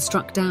 persecuted, and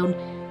struck down,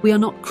 we are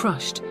not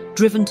crushed,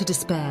 driven to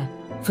despair,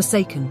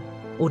 forsaken,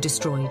 or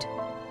destroyed.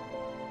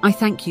 I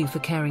thank you for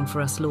caring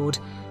for us, Lord,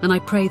 and I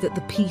pray that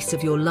the peace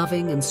of your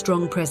loving and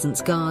strong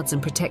presence guards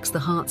and protects the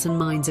hearts and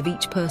minds of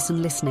each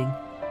person listening.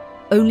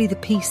 Only the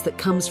peace that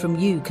comes from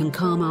you can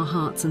calm our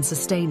hearts and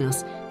sustain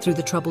us through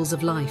the troubles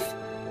of life.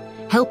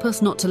 Help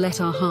us not to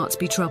let our hearts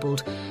be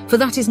troubled, for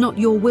that is not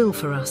your will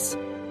for us.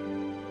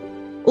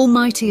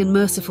 Almighty and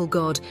merciful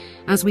God,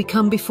 as we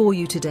come before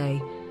you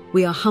today,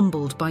 we are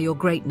humbled by your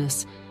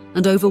greatness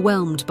and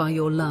overwhelmed by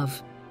your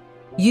love.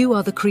 You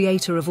are the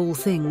creator of all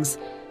things,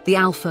 the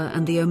Alpha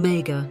and the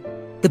Omega,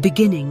 the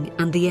beginning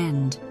and the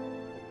end.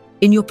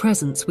 In your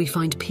presence we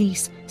find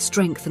peace,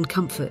 strength, and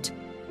comfort.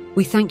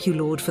 We thank you,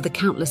 Lord, for the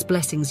countless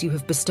blessings you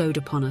have bestowed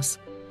upon us.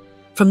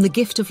 From the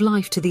gift of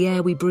life to the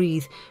air we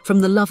breathe, from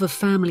the love of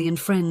family and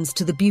friends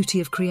to the beauty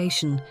of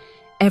creation,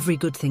 every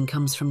good thing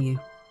comes from you.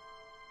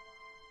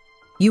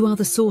 You are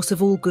the source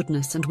of all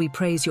goodness, and we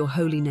praise your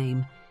holy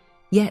name.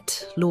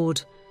 Yet,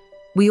 Lord,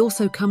 we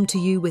also come to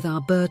you with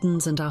our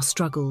burdens and our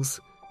struggles.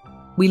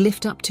 We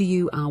lift up to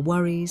you our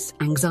worries,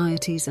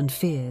 anxieties, and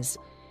fears.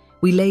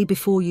 We lay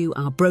before you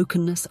our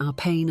brokenness, our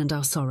pain, and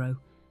our sorrow.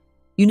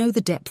 You know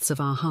the depths of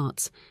our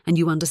hearts, and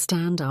you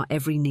understand our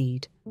every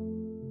need.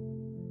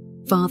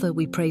 Father,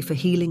 we pray for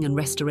healing and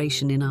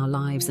restoration in our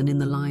lives and in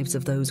the lives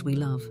of those we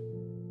love.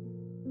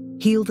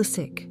 Heal the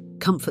sick,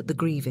 comfort the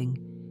grieving,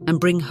 and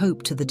bring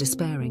hope to the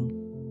despairing.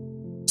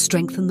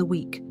 Strengthen the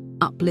weak,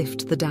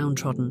 uplift the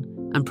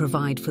downtrodden, and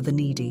provide for the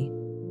needy.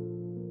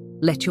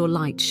 Let your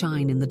light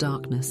shine in the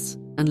darkness,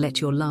 and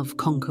let your love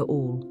conquer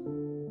all.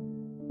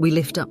 We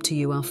lift up to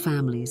you our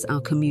families,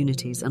 our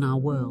communities, and our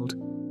world.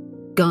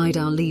 Guide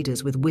our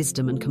leaders with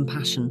wisdom and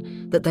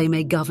compassion, that they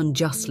may govern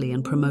justly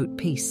and promote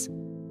peace.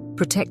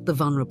 Protect the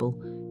vulnerable,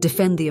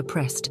 defend the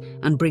oppressed,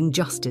 and bring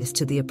justice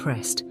to the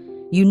oppressed.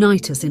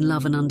 Unite us in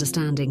love and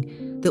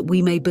understanding, that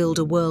we may build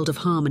a world of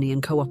harmony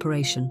and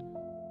cooperation.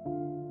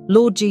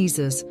 Lord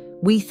Jesus,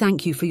 we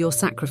thank you for your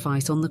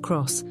sacrifice on the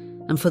cross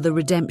and for the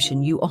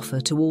redemption you offer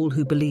to all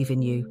who believe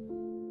in you.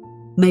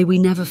 May we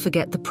never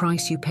forget the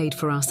price you paid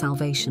for our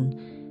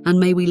salvation, and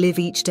may we live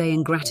each day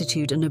in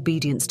gratitude and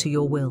obedience to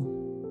your will.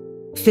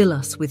 Fill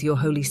us with your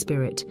Holy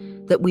Spirit,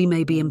 that we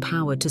may be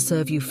empowered to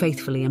serve you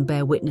faithfully and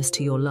bear witness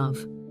to your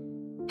love.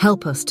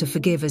 Help us to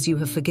forgive as you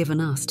have forgiven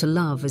us, to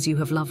love as you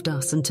have loved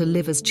us, and to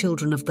live as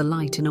children of the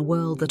light in a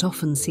world that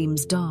often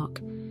seems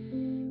dark.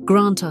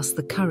 Grant us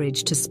the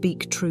courage to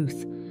speak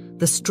truth,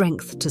 the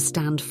strength to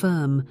stand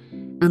firm,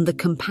 and the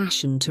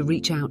compassion to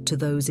reach out to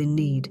those in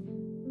need.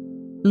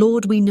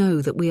 Lord, we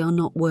know that we are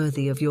not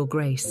worthy of your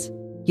grace,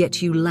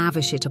 yet you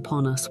lavish it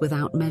upon us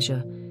without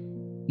measure.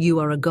 You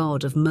are a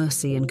God of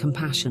mercy and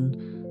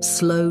compassion,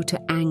 slow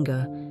to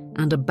anger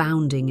and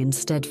abounding in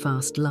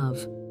steadfast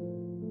love.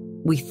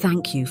 We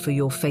thank you for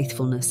your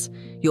faithfulness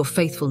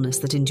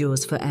that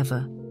endures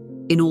forever.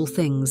 In all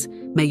things,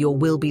 may your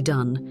will be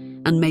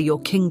done, and may your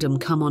kingdom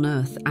come on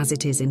earth as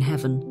it is in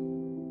heaven.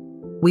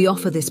 We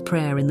offer this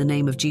prayer in the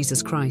name of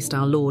Jesus Christ,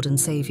 our Lord and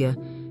Saviour,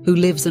 who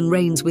lives and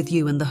reigns with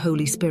you and the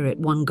Holy Spirit,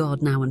 one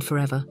God, now and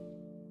forever.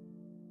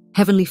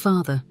 Heavenly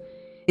Father,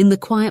 in the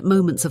quiet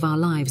moments of our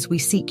lives, we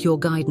seek your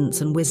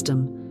guidance and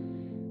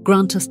wisdom.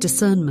 Grant us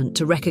discernment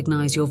to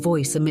recognize your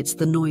voice amidst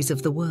the noise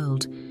of the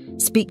world.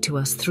 Speak to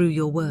us through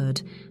your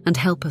word, and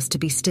help us to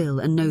be still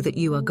and know that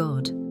you are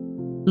God.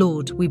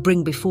 Lord, we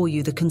bring before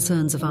you the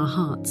concerns of our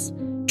hearts,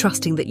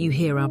 trusting that you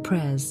hear our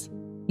prayers.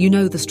 You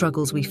know the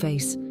struggles we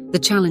face, the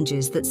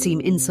challenges that seem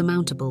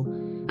insurmountable,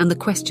 and the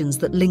questions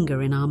that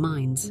linger in our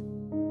minds.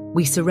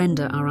 We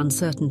surrender our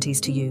uncertainties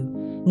to you,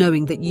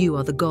 knowing that you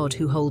are the God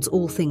who holds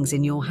all things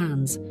in your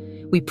hands.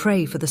 We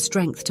pray for the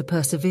strength to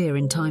persevere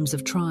in times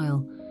of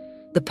trial,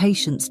 the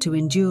patience to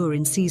endure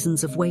in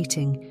seasons of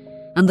waiting,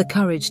 and the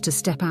courage to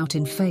step out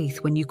in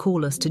faith when you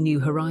call us to new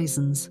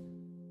horizons.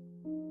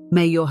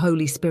 May your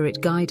Holy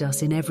Spirit guide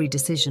us in every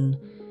decision,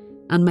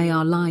 and may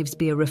our lives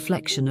be a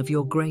reflection of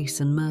your grace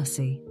and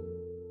mercy.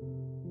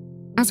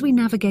 As we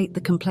navigate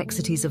the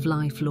complexities of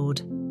life,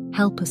 Lord,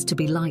 help us to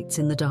be lights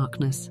in the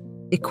darkness.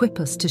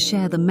 Equip us to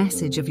share the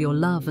message of your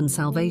love and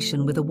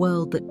salvation with a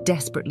world that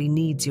desperately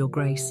needs your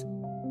grace.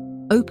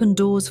 Open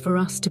doors for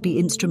us to be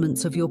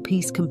instruments of your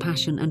peace,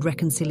 compassion, and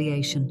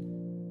reconciliation.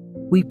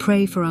 We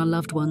pray for our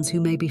loved ones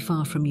who may be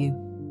far from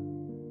you.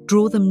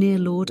 Draw them near,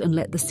 Lord, and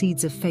let the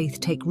seeds of faith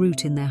take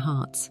root in their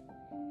hearts.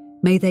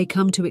 May they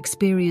come to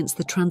experience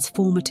the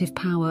transformative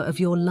power of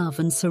your love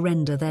and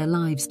surrender their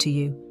lives to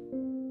you.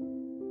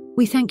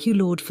 We thank you,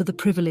 Lord, for the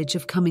privilege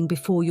of coming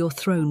before your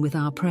throne with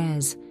our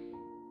prayers.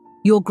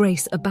 Your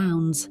grace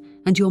abounds,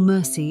 and your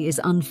mercy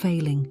is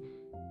unfailing.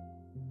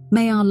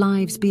 May our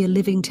lives be a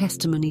living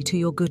testimony to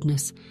your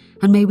goodness,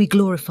 and may we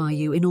glorify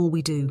you in all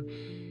we do.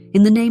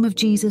 In the name of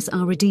Jesus,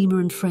 our Redeemer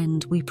and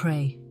friend, we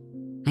pray.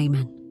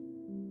 Amen.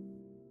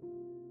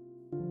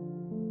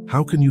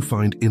 How can you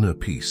find inner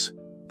peace,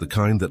 the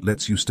kind that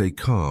lets you stay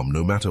calm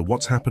no matter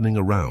what's happening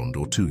around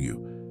or to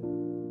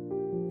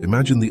you?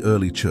 Imagine the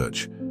early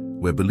church,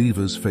 where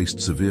believers faced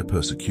severe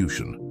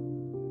persecution.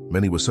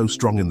 Many were so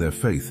strong in their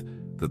faith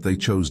that they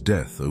chose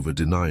death over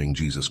denying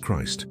Jesus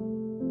Christ.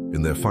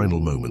 In their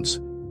final moments,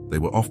 they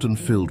were often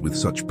filled with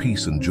such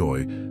peace and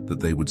joy that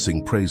they would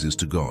sing praises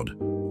to God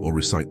or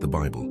recite the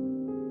Bible.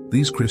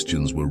 These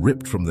Christians were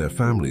ripped from their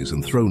families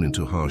and thrown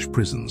into harsh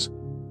prisons,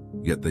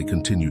 yet they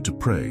continued to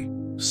pray,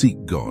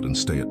 seek God, and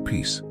stay at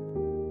peace.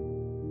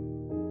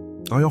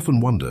 I often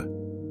wonder,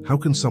 how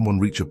can someone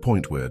reach a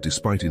point where,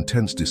 despite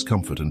intense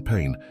discomfort and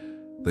pain,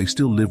 they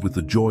still live with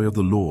the joy of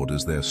the Lord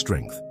as their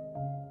strength?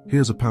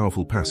 Here's a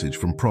powerful passage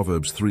from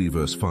Proverbs 3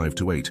 verse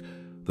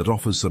 5-8 that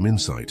offers some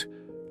insight.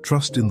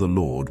 Trust in the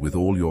Lord with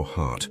all your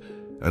heart,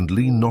 and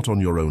lean not on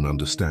your own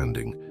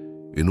understanding.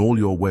 In all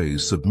your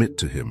ways submit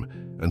to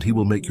him, and he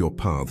will make your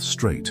paths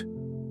straight.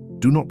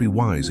 Do not be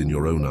wise in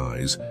your own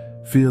eyes.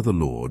 Fear the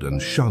Lord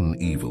and shun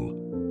evil.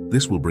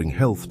 This will bring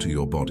health to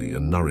your body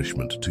and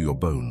nourishment to your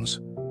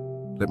bones.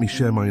 Let me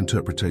share my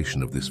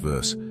interpretation of this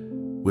verse.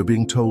 We're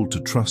being told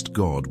to trust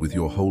God with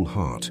your whole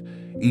heart,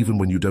 even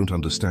when you don't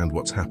understand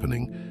what's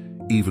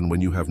happening, even when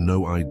you have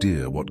no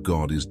idea what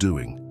God is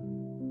doing.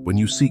 When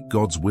you seek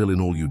God's will in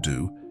all you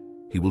do,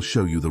 he will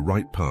show you the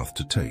right path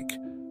to take.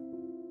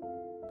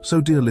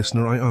 So, dear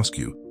listener, I ask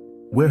you,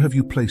 where have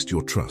you placed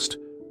your trust?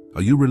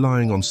 Are you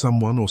relying on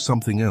someone or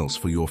something else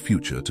for your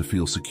future to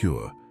feel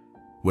secure?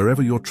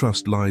 Wherever your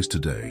trust lies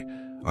today,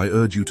 I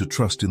urge you to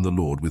trust in the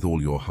Lord with all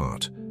your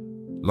heart.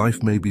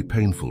 Life may be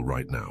painful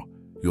right now.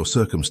 Your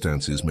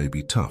circumstances may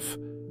be tough.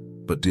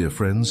 But dear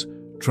friends,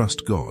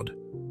 trust God.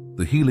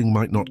 The healing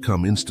might not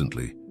come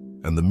instantly,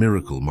 and the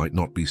miracle might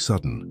not be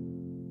sudden.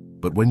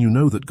 But when you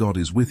know that God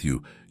is with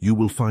you, you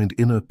will find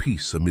inner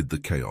peace amid the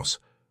chaos.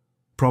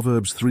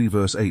 Proverbs 3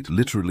 verse 8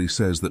 literally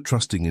says that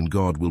trusting in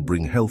God will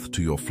bring health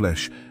to your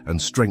flesh and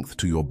strength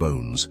to your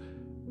bones.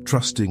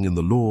 Trusting in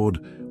the Lord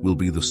will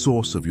be the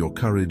source of your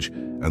courage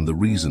and the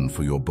reason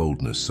for your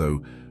boldness.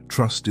 So,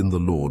 trust in the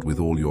Lord with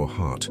all your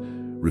heart.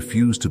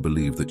 Refuse to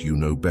believe that you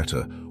know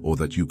better or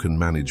that you can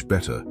manage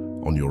better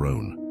on your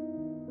own.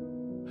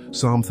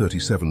 Psalm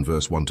 37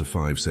 verse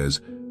 1-5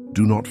 says,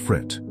 Do not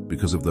fret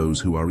because of those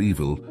who are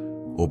evil,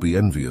 or be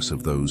envious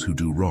of those who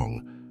do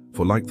wrong.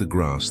 For like the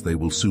grass they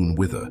will soon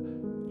wither,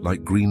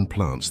 like green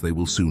plants they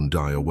will soon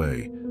die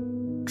away.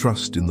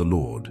 Trust in the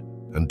Lord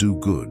and do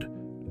good.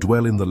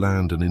 Dwell in the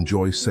land and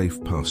enjoy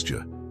safe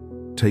pasture.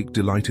 Take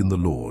delight in the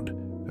Lord,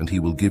 and he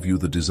will give you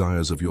the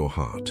desires of your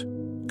heart.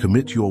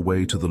 Commit your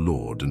way to the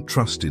Lord and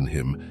trust in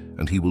him,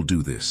 and he will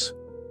do this.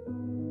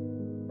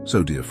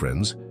 So, dear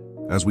friends,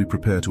 as we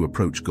prepare to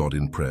approach God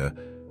in prayer,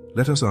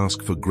 let us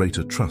ask for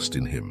greater trust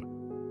in him.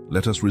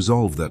 Let us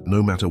resolve that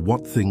no matter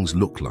what things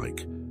look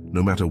like,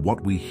 no matter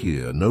what we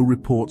hear, no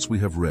reports we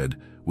have read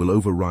will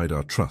override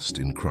our trust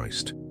in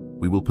Christ.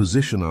 We will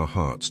position our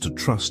hearts to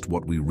trust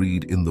what we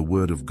read in the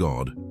Word of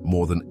God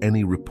more than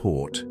any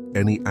report,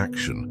 any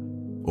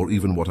action, or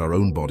even what our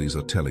own bodies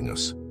are telling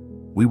us.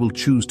 We will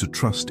choose to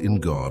trust in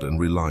God and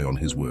rely on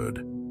his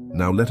word.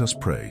 Now let us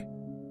pray.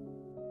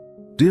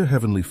 Dear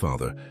Heavenly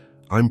Father,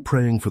 I'm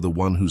praying for the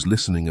one who's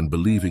listening and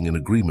believing in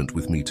agreement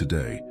with me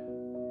today.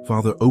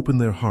 Father, open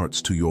their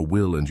hearts to your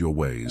will and your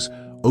ways.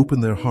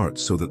 Open their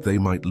hearts so that they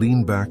might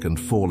lean back and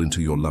fall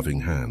into your loving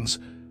hands.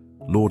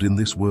 Lord, in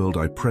this world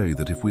I pray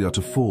that if we are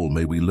to fall,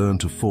 may we learn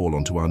to fall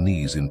onto our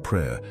knees in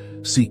prayer,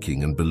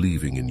 seeking and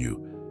believing in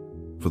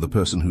you. For the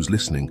person who's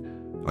listening,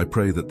 I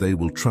pray that they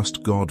will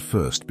trust God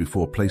first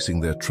before placing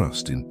their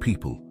trust in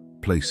people,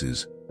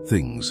 places,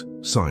 things,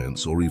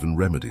 science, or even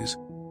remedies.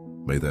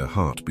 May their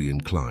heart be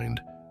inclined.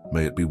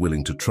 May it be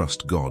willing to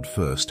trust God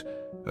first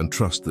and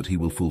trust that He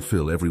will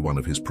fulfill every one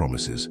of His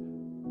promises.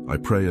 I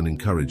pray and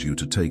encourage you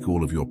to take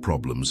all of your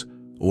problems,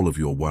 all of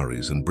your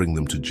worries, and bring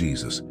them to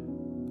Jesus.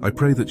 I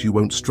pray that you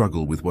won't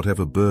struggle with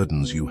whatever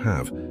burdens you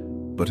have,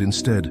 but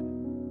instead,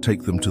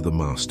 take them to the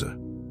Master.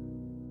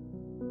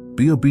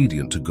 Be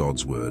obedient to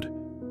God's word,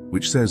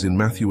 which says in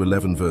Matthew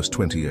 11 verse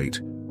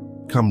 28,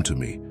 "Come to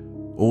me,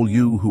 all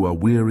you who are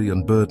weary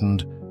and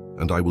burdened,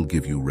 and I will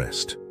give you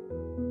rest."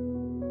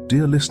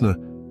 Dear listener,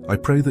 I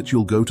pray that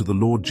you'll go to the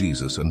Lord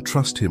Jesus and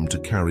trust Him to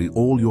carry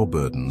all your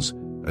burdens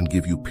and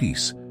give you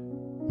peace.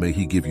 May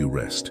He give you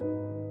rest.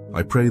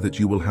 I pray that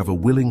you will have a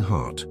willing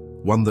heart,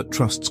 one that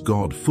trusts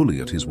God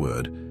fully at His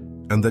word,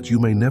 and that you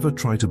may never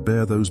try to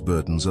bear those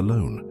burdens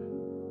alone.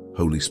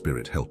 Holy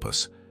Spirit, help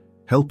us.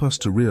 Help us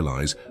to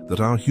realize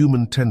that our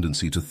human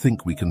tendency to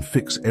think we can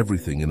fix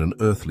everything in an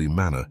earthly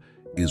manner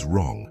is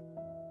wrong.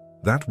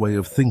 That way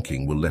of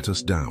thinking will let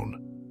us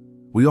down.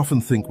 We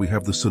often think we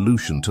have the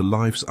solution to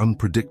life's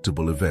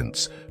unpredictable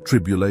events,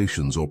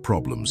 tribulations or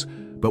problems,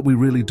 but we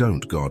really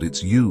don't, God.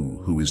 It's you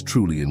who is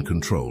truly in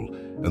control,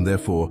 and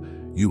therefore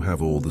you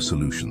have all the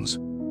solutions.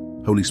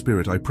 Holy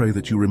Spirit, I pray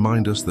that you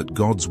remind us that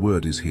God's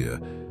word is here,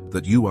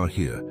 that you are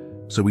here,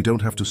 so we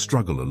don't have to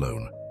struggle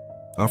alone.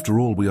 After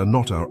all, we are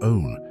not our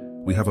own.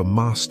 We have a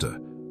Master,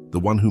 the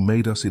one who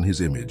made us in His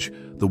image,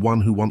 the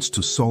one who wants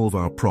to solve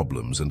our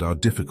problems and our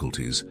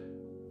difficulties.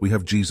 We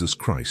have Jesus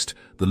Christ,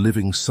 the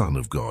living Son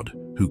of God,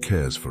 who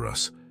cares for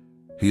us.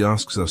 He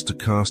asks us to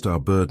cast our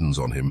burdens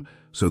on Him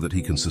so that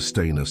He can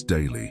sustain us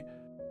daily.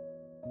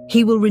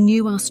 He will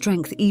renew our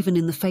strength even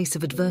in the face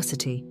of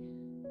adversity.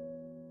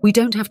 We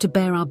don't have to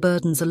bear our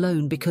burdens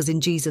alone because in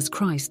Jesus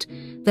Christ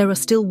there are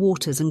still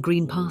waters and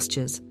green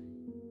pastures.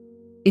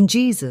 In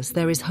Jesus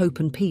there is hope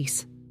and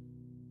peace.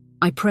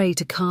 I pray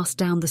to cast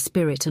down the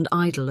spirit and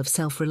idol of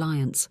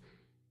self-reliance.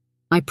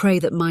 I pray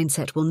that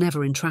mindset will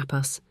never entrap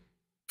us.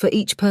 For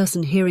each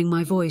person hearing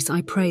my voice,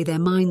 I pray their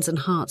minds and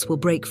hearts will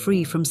break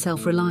free from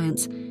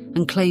self-reliance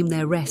and claim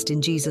their rest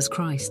in Jesus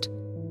Christ.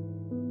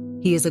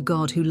 He is a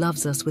God who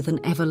loves us with an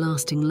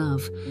everlasting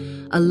love,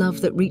 a love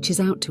that reaches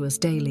out to us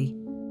daily.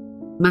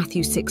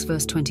 Matthew 6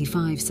 verse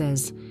 25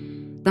 says,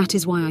 "That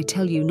is why I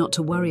tell you not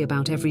to worry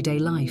about everyday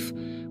life,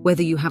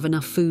 whether you have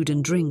enough food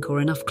and drink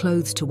or enough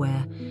clothes to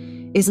wear.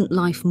 Isn't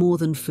life more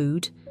than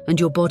food, and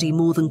your body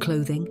more than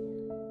clothing?"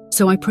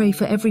 So I pray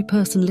for every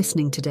person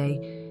listening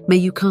today, may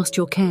you cast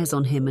your cares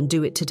on Him and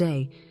do it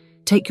today.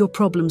 Take your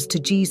problems to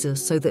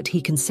Jesus so that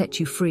He can set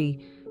you free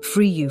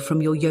you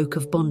from your yoke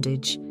of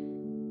bondage.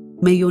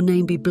 May your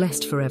name be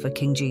blessed forever,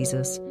 King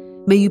Jesus.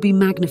 May you be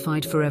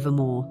magnified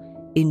forevermore.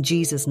 In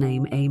Jesus'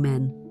 name,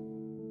 amen.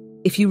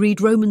 If you read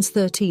Romans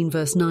 13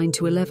 verse 9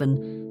 to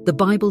 11, the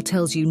Bible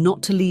tells you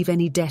not to leave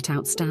any debt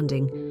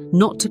outstanding,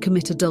 not to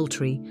commit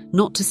adultery,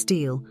 not to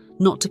steal,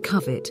 not to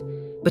covet,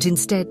 but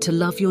instead to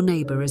love your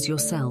neighbor as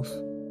yourself.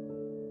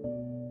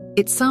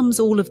 It sums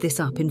all of this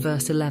up in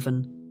verse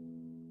 11.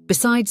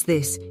 Besides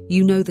this,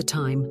 you know the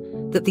time,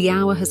 that the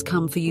hour has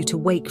come for you to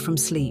wake from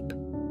sleep.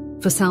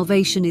 For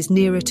salvation is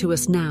nearer to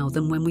us now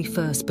than when we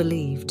first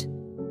believed.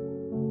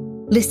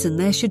 Listen,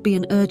 there should be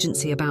an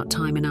urgency about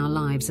time in our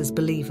lives as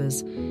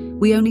believers.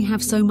 We only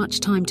have so much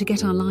time to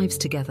get our lives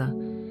together.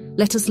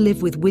 Let us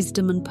live with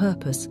wisdom and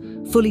purpose,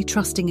 fully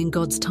trusting in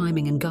God's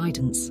timing and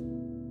guidance.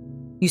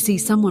 You see,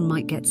 someone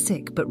might get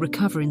sick but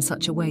recover in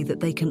such a way that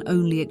they can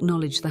only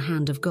acknowledge the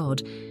hand of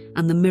God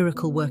and the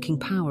miracle-working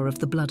power of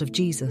the blood of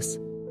Jesus.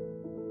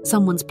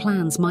 Someone's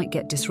plans might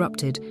get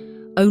disrupted,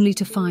 only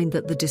to find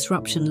that the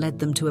disruption led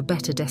them to a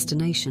better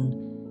destination.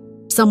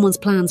 Someone's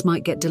plans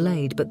might get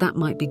delayed, but that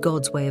might be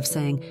God's way of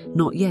saying,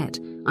 "Not yet,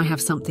 I have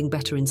something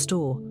better in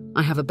store.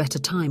 I have a better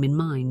time in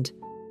mind."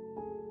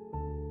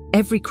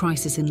 Every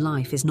crisis in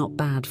life is not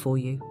bad for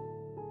you.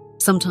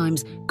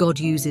 Sometimes God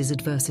uses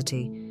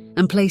adversity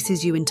and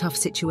places you in tough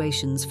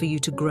situations for you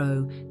to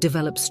grow,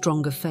 develop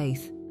stronger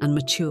faith, and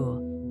mature.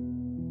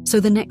 So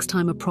the next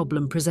time a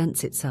problem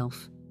presents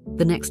itself,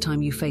 the next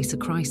time you face a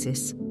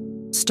crisis,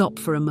 stop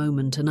for a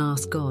moment and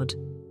ask God,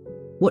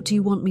 "What do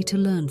you want me to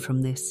learn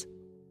from this?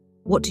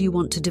 What do you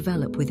want to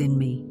develop within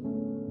me?"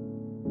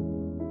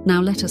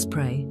 Now let us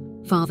pray.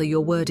 Father,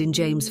 your word in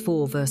James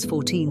 4 verse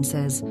 14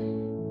 says,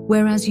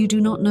 "Whereas you do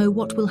not know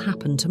what will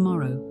happen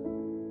tomorrow.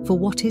 For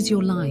what is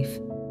your life?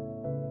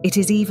 It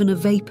is even a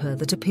vapor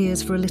that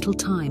appears for a little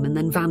time and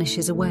then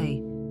vanishes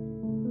away."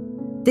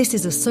 This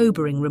is a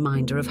sobering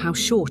reminder of how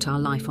short our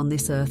life on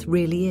this earth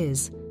really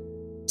is.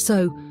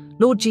 So,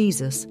 Lord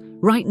Jesus,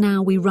 Right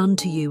now we run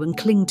to you and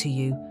cling to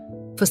you,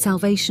 for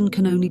salvation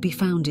can only be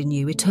found in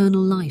you,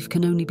 eternal life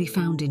can only be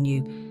found in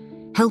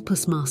you. Help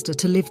us, Master,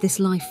 to live this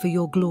life for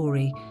your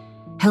glory.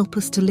 Help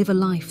us to live a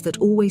life that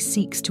always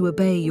seeks to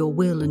obey your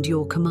will and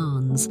your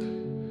commands.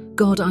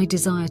 God, I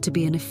desire to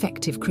be an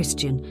effective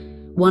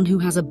Christian, one who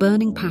has a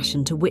burning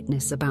passion to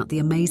witness about the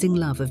amazing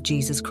love of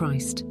Jesus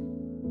Christ.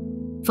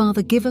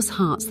 Father, give us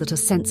hearts that are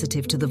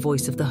sensitive to the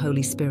voice of the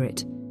Holy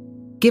Spirit.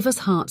 Give us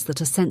hearts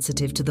that are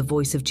sensitive to the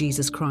voice of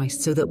Jesus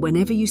Christ, so that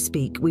whenever you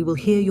speak, we will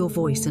hear your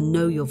voice and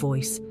know your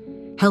voice.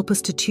 Help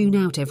us to tune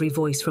out every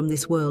voice from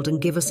this world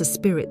and give us a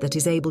spirit that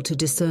is able to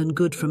discern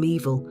good from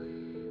evil.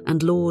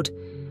 And Lord,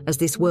 as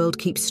this world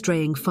keeps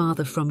straying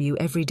farther from you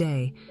every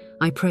day,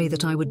 I pray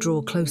that I would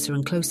draw closer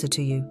and closer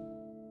to you.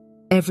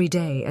 Every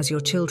day, as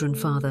your children,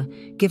 Father,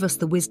 give us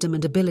the wisdom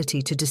and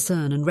ability to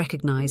discern and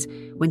recognize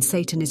when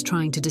Satan is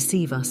trying to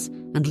deceive us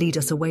and lead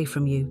us away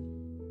from you.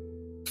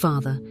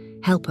 Father,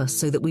 help us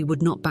so that we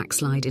would not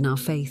backslide in our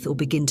faith or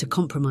begin to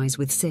compromise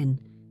with sin.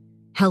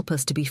 Help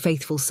us to be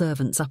faithful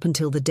servants up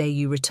until the day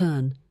you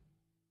return.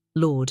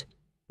 Lord,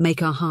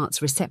 make our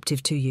hearts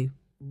receptive to you.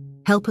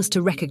 Help us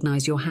to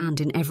recognize your hand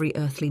in every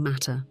earthly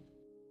matter.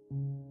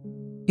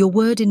 Your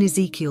word in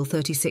Ezekiel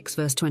 36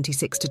 verse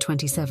 26 to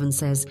 27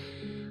 says,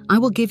 I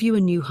will give you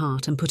a new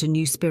heart and put a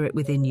new spirit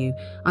within you.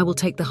 I will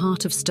take the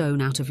heart of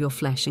stone out of your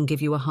flesh and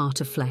give you a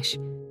heart of flesh.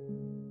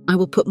 I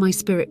will put my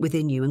spirit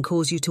within you and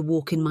cause you to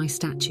walk in my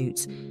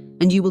statutes,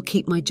 and you will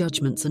keep my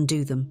judgments and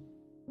do them.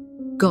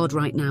 God,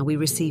 right now we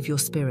receive your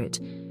spirit.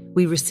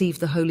 We receive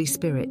the Holy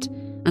Spirit,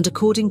 and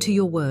according to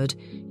your word,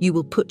 you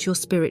will put your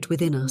spirit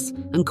within us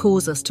and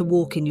cause us to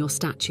walk in your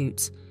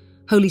statutes.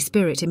 Holy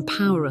Spirit,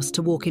 empower us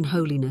to walk in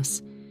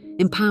holiness.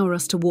 Empower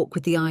us to walk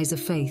with the eyes of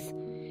faith.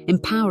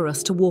 Empower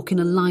us to walk in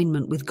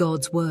alignment with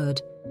God's word.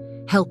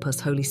 Help us,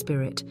 Holy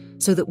Spirit,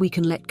 so that we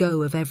can let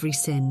go of every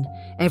sin,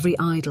 every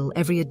idol,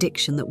 every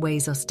addiction that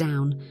weighs us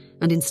down,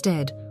 and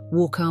instead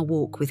walk our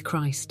walk with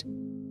Christ.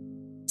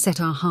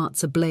 Set our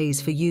hearts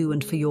ablaze for you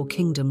and for your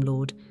kingdom,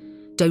 Lord.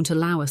 Don't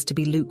allow us to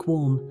be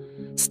lukewarm.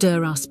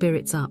 Stir our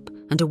spirits up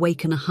and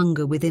awaken a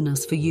hunger within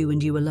us for you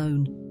and you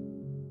alone.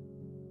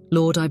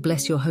 Lord, I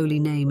bless your holy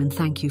name and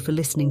thank you for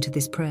listening to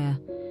this prayer.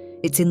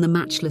 It's in the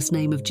matchless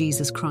name of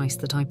Jesus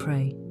Christ that I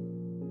pray.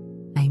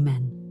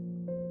 Amen.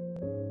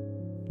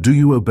 Do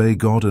you obey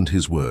God and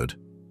His Word?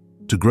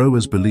 To grow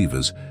as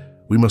believers,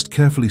 we must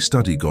carefully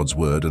study God's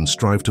Word and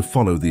strive to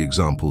follow the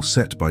example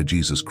set by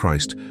Jesus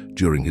Christ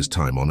during His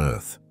time on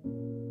earth.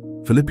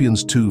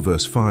 Philippians 2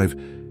 verse 5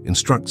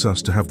 instructs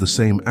us to have the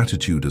same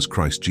attitude as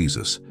Christ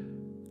Jesus.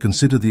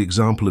 Consider the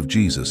example of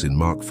Jesus in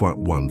Mark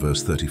 1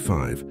 verse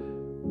 35.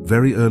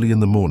 Very early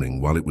in the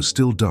morning, while it was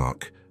still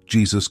dark,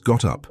 Jesus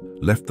got up,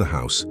 left the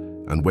house,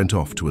 and went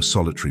off to a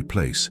solitary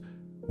place,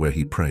 where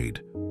he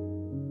prayed.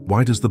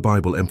 Why does the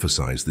Bible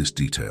emphasize this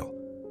detail?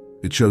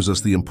 It shows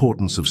us the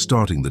importance of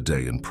starting the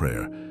day in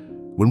prayer.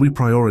 When we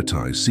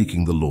prioritize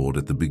seeking the Lord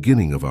at the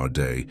beginning of our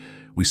day,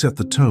 we set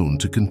the tone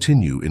to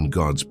continue in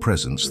God's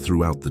presence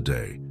throughout the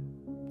day.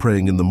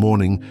 Praying in the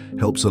morning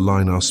helps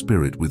align our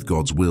spirit with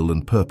God's will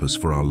and purpose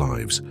for our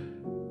lives.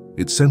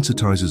 It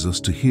sensitizes us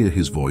to hear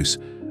His voice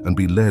and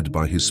be led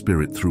by His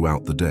Spirit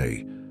throughout the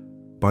day.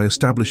 By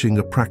establishing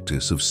a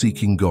practice of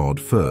seeking God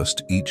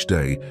first each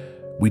day,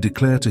 we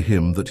declare to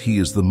Him that He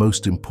is the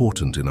most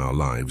important in our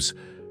lives.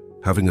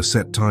 Having a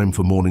set time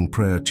for morning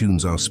prayer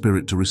tunes our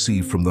spirit to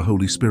receive from the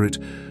Holy Spirit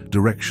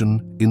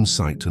direction,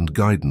 insight, and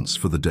guidance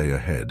for the day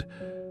ahead.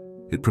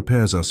 It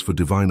prepares us for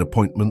divine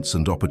appointments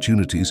and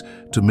opportunities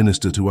to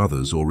minister to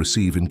others or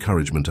receive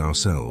encouragement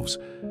ourselves.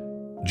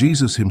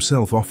 Jesus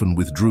Himself often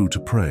withdrew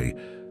to pray,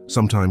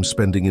 sometimes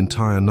spending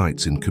entire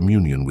nights in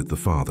communion with the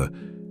Father.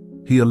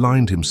 He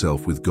aligned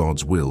Himself with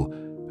God's will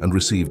and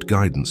received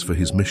guidance for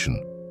His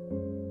mission.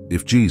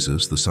 If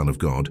Jesus, the Son of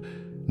God,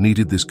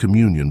 needed this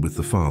communion with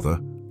the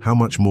Father, how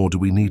much more do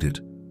we need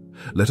it?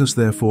 Let us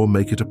therefore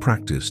make it a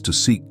practice to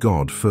seek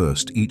God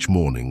first each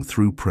morning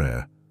through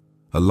prayer,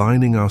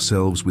 aligning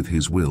ourselves with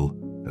His will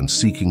and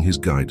seeking His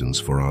guidance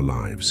for our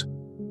lives.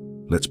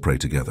 Let's pray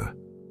together.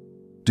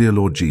 Dear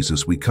Lord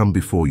Jesus, we come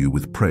before you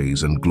with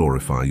praise and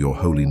glorify your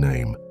holy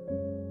name.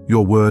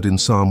 Your word in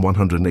Psalm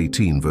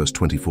 118 verse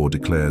 24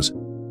 declares,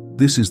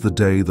 "This is the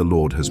day the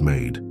Lord has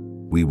made.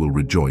 We will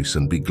rejoice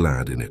and be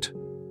glad in it."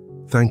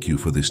 Thank you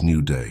for this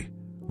new day.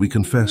 We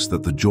confess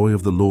that the joy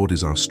of the Lord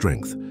is our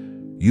strength.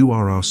 You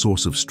are our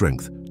source of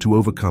strength to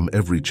overcome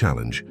every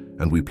challenge,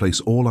 and we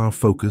place all our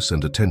focus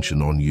and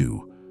attention on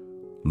you.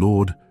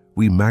 Lord,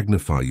 we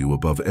magnify you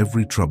above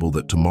every trouble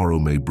that tomorrow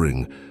may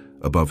bring,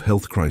 above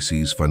health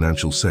crises,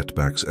 financial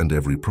setbacks, and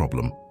every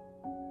problem.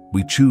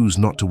 We choose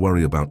not to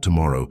worry about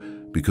tomorrow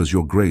because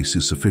your grace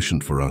is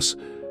sufficient for us,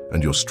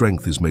 and your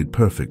strength is made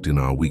perfect in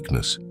our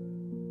weakness.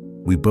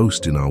 We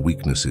boast in our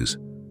weaknesses,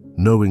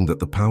 knowing that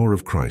the power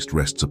of Christ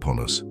rests upon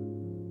us.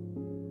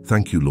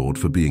 Thank you, Lord,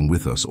 for being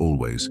with us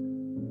always.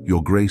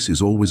 Your grace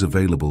is always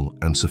available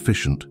and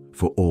sufficient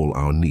for all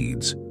our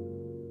needs.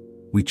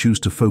 We choose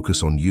to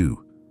focus on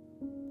you,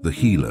 the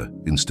healer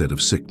instead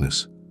of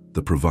sickness,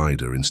 the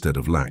provider instead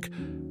of lack,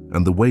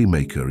 and the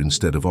waymaker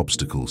instead of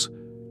obstacles.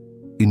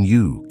 In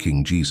you,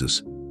 King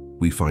Jesus,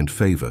 we find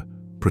favor,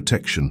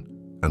 protection,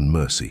 and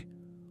mercy.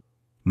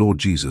 Lord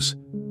Jesus,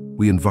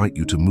 we invite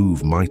you to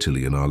move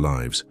mightily in our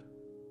lives.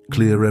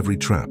 Clear every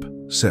trap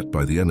set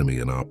by the enemy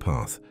in our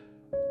path.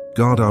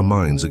 Guard our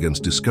minds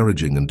against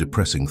discouraging and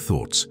depressing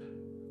thoughts.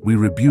 We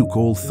rebuke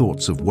all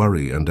thoughts of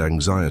worry and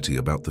anxiety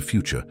about the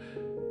future,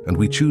 and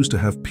we choose to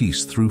have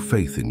peace through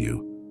faith in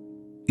you.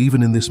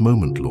 Even in this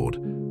moment, Lord,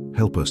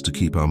 help us to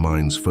keep our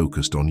minds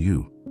focused on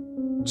you.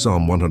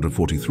 Psalm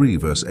 143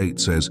 verse 8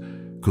 says,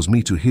 "Cause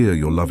me to hear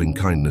your loving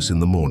kindness in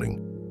the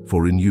morning,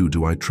 for in you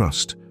do I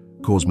trust.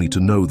 Cause me to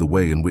know the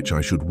way in which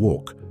I should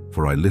walk,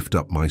 for I lift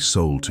up my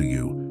soul to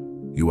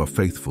you. You are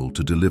faithful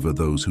to deliver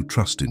those who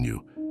trust in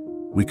you."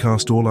 We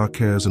cast all our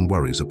cares and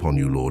worries upon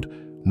you, Lord,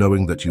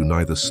 knowing that you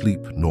neither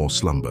sleep nor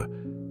slumber.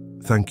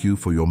 Thank you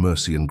for your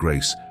mercy and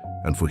grace,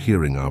 and for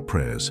hearing our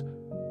prayers.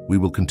 We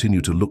will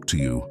continue to look to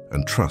you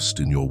and trust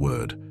in your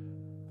word.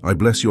 I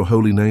bless your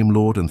holy name,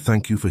 Lord, and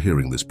thank you for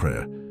hearing this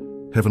prayer.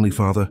 Heavenly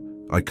Father,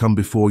 I come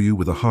before you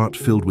with a heart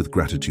filled with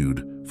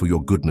gratitude for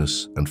your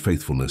goodness and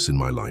faithfulness in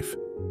my life.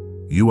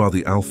 You are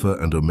the Alpha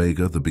and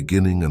Omega, the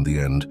beginning and the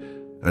end,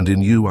 and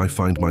in you I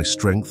find my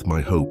strength,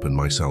 my hope, and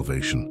my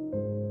salvation.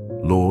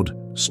 Lord,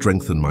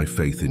 strengthen my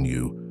faith in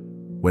you.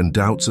 When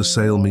doubts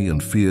assail me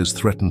and fears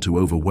threaten to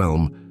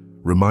overwhelm,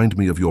 remind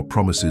me of your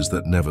promises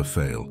that never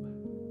fail.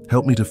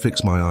 Help me to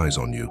fix my eyes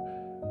on you,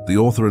 the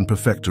author and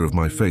perfecter of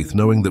my faith,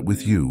 knowing that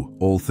with you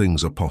all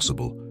things are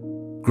possible.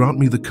 Grant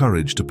me the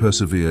courage to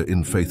persevere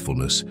in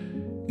faithfulness,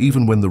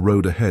 even when the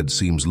road ahead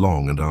seems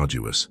long and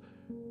arduous.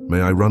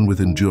 May I run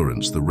with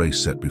endurance the race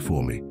set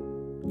before me,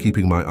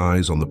 keeping my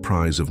eyes on the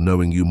prize of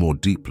knowing you more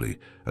deeply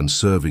and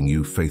serving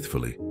you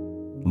faithfully.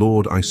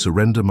 Lord, I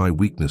surrender my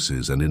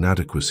weaknesses and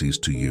inadequacies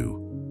to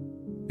you.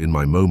 In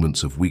my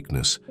moments of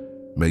weakness,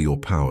 may your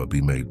power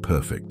be made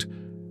perfect.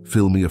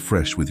 Fill me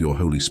afresh with your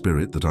Holy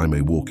Spirit that I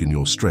may walk in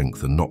your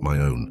strength and not my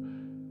own.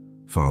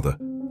 Father,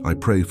 I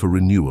pray for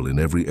renewal in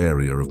every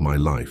area of my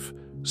life,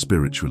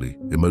 spiritually,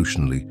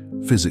 emotionally,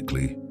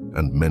 physically,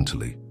 and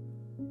mentally.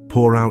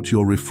 Pour out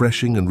your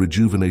refreshing and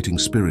rejuvenating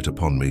Spirit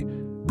upon me,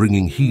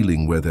 bringing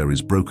healing where there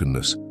is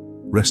brokenness,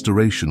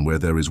 restoration where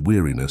there is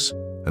weariness,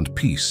 and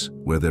peace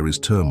where there is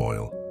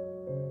turmoil.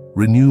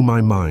 Renew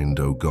my mind,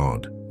 O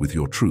God, with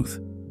your truth.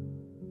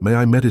 May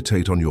I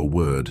meditate on your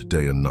word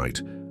day and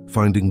night,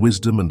 finding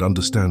wisdom and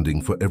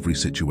understanding for every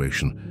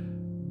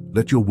situation.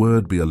 Let your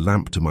word be a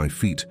lamp to my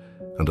feet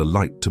and a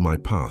light to my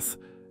path,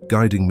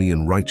 guiding me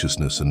in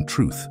righteousness and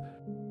truth.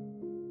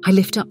 I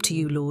lift up to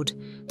you, Lord,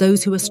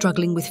 those who are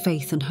struggling with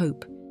faith and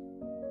hope.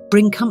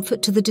 Bring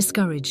comfort to the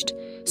discouraged,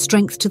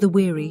 strength to the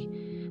weary,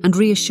 and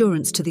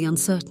reassurance to the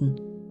uncertain.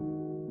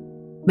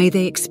 May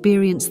they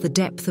experience the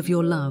depth of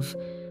your love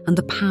and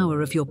the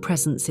power of your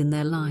presence in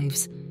their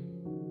lives.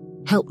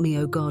 Help me,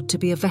 O God, to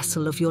be a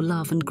vessel of your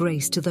love and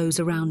grace to those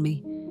around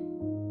me.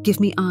 Give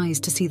me eyes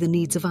to see the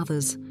needs of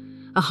others,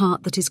 a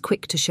heart that is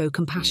quick to show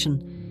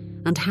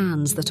compassion, and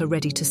hands that are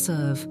ready to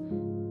serve.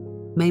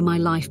 May my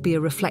life be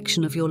a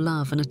reflection of your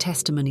love and a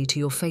testimony to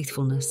your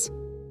faithfulness.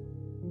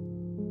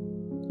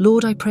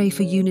 Lord, I pray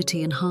for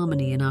unity and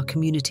harmony in our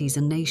communities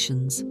and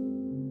nations.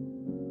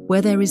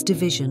 Where there is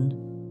division,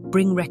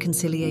 bring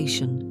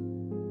reconciliation.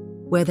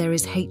 Where there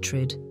is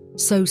hatred,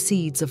 sow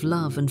seeds of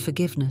love and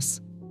forgiveness.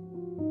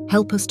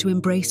 Help us to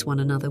embrace one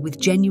another with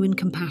genuine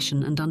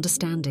compassion and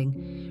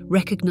understanding,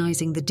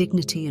 recognizing the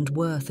dignity and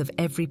worth of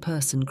every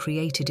person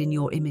created in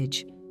your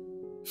image.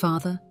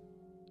 Father,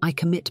 I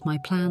commit my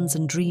plans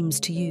and dreams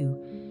to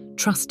you,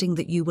 trusting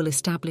that you will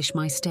establish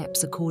my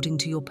steps according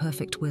to your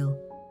perfect will.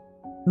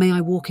 May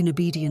I walk in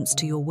obedience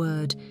to your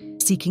word,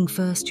 seeking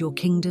first your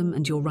kingdom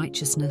and your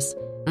righteousness,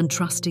 and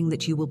trusting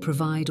that you will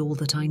provide all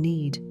that I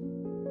need.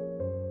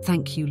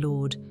 Thank you,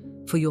 Lord,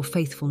 for your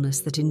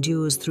faithfulness that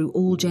endures through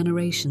all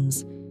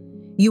generations.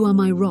 You are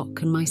my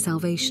rock and my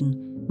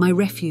salvation, my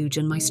refuge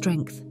and my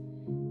strength.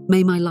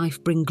 May my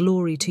life bring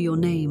glory to your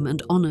name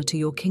and honor to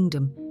your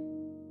kingdom.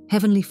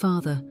 Heavenly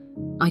Father,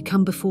 I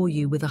come before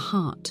you with a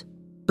heart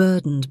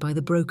burdened by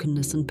the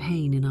brokenness and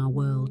pain in our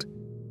world.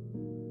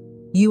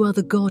 You are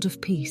the God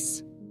of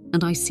peace,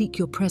 and I seek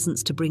your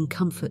presence to bring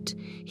comfort,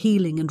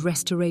 healing, and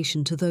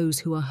restoration to those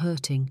who are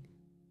hurting.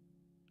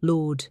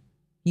 Lord,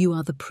 you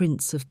are the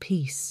Prince of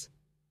Peace,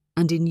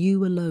 and in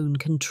you alone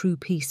can true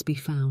peace be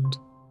found.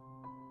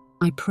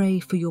 I pray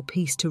for your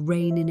peace to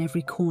reign in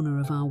every corner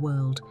of our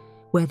world.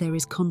 Where there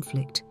is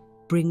conflict,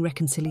 bring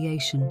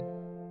reconciliation.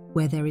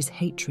 Where there is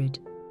hatred,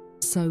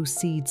 sow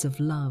seeds of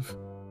love.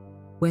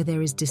 Where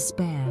there is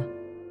despair,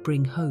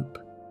 bring hope.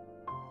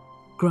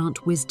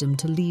 Grant wisdom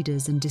to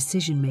leaders and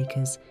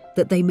decision-makers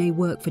that they may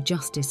work for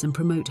justice and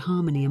promote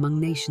harmony among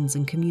nations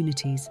and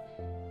communities.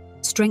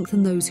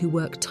 Strengthen those who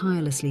work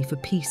tirelessly for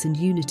peace and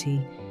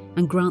unity,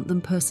 and grant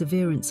them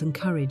perseverance and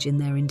courage in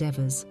their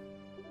endeavors.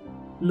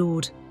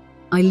 Lord,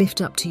 I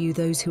lift up to you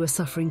those who are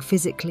suffering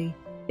physically,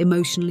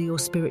 emotionally, or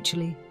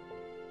spiritually.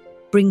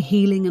 Bring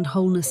healing and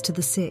wholeness to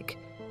the sick,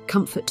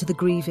 comfort to the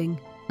grieving,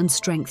 and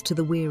strength to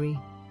the weary.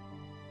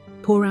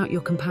 Pour out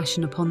your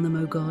compassion upon them,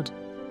 O God,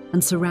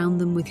 and surround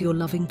them with your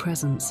loving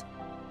presence.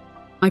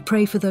 I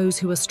pray for those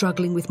who are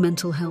struggling with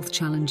mental health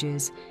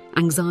challenges,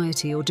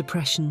 anxiety or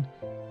depression.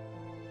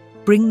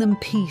 Bring them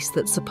peace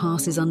that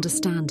surpasses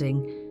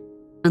understanding,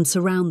 and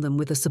surround them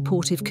with a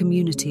supportive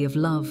community of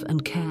love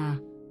and care.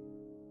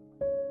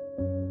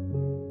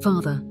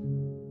 Father,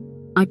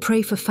 I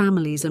pray for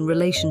families and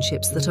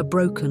relationships that are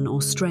broken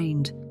or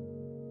strained.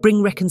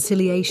 Bring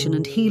reconciliation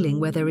and healing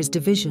where there is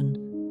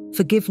division,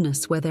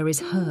 forgiveness where there is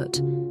hurt,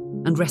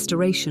 and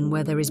restoration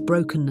where there is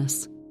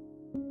brokenness.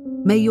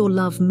 May your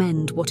love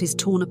mend what is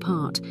torn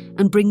apart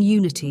and bring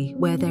unity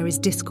where there is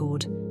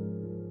discord.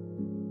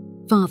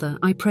 Father,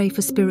 I pray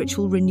for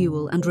spiritual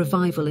renewal and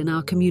revival in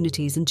our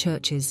communities and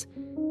churches.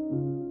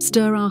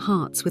 Stir our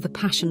hearts with a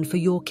passion for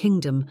your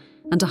kingdom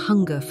and a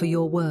hunger for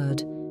your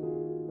word.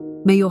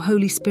 May your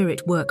Holy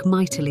Spirit work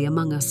mightily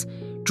among us,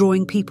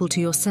 drawing people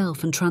to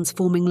yourself and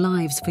transforming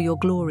lives for your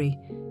glory.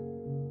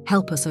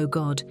 Help us, O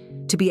God,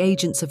 to be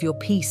agents of your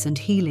peace and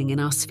healing in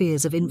our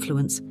spheres of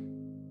influence.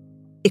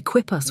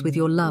 Equip us with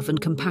your love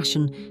and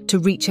compassion to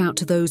reach out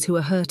to those who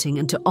are hurting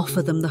and to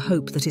offer them the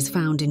hope that is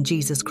found in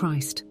Jesus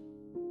Christ.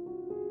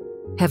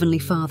 Heavenly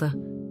Father,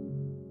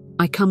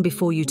 I come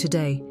before you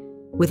today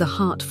with a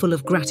heart full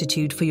of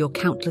gratitude for your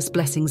countless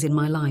blessings in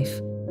my life.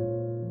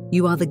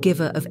 You are the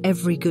giver of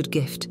every good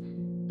gift,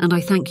 and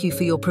I thank you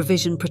for your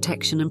provision,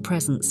 protection, and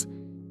presence.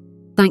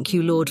 Thank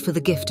you, Lord, for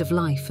the gift of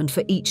life and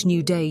for each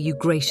new day you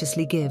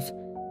graciously give.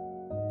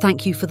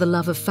 Thank you for the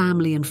love of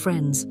family and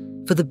friends,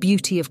 for the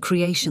beauty of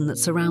creation that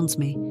surrounds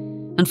me,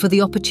 and for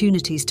the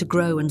opportunities to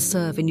grow and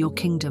serve in your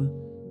kingdom.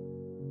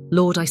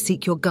 Lord, I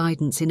seek your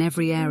guidance in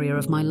every area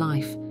of my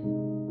life.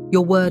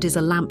 Your word is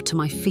a lamp to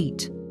my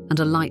feet and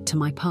a light to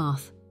my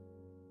path.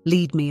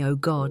 Lead me, O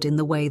God, in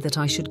the way that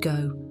I should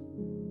go.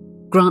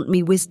 Grant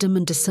me wisdom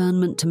and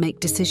discernment to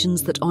make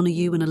decisions that honor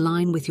you and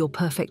align with your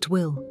perfect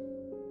will.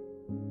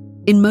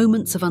 In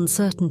moments of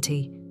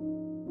uncertainty,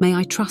 may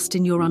I trust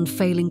in your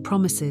unfailing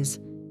promises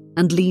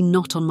and lean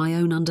not on my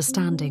own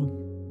understanding.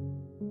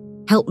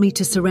 Help me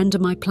to surrender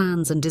my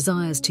plans and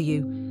desires to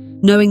you,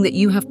 knowing that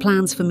you have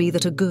plans for me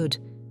that are good,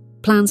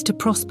 plans to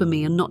prosper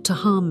me and not to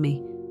harm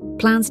me,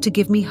 plans to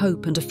give me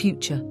hope and a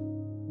future.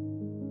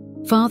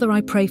 Father,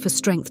 I pray for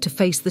strength to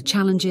face the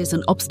challenges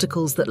and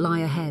obstacles that lie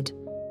ahead.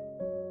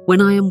 When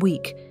I am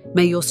weak,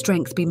 may your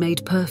strength be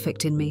made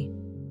perfect in me.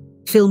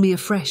 Fill me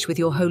afresh with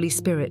your Holy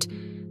Spirit,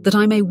 that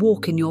I may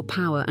walk in your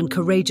power and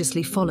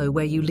courageously follow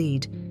where you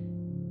lead.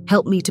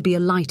 Help me to be a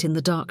light in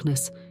the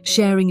darkness,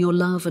 sharing your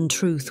love and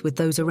truth with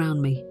those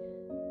around me.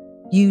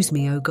 Use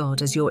me, O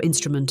God, as your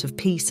instrument of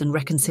peace and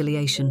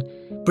reconciliation,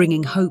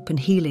 bringing hope and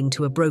healing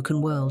to a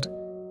broken world.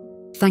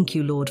 Thank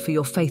you, Lord, for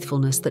your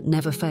faithfulness that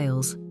never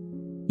fails.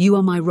 You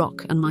are my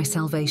rock and my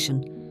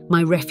salvation,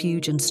 my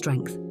refuge and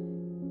strength.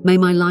 May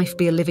my life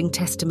be a living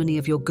testimony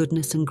of your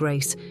goodness and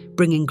grace,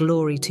 bringing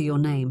glory to your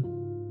name.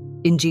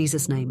 In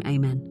Jesus' name,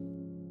 amen.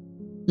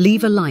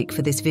 Leave a like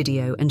for this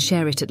video and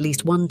share it at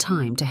least one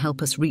time to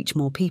help us reach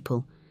more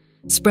people.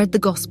 Spread the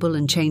gospel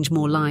and change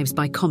more lives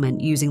by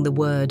comment using the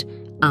word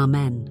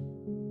Amen.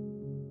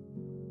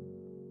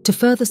 To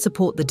further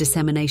support the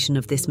dissemination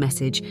of this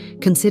message,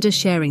 consider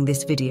sharing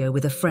this video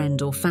with a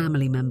friend or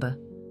family member.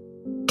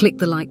 Click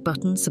the like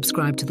button,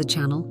 subscribe to the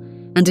channel,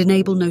 and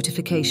enable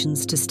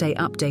notifications to stay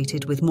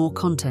updated with more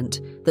content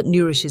that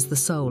nourishes the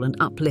soul and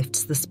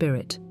uplifts the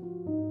spirit.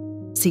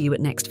 See you at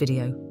next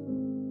video.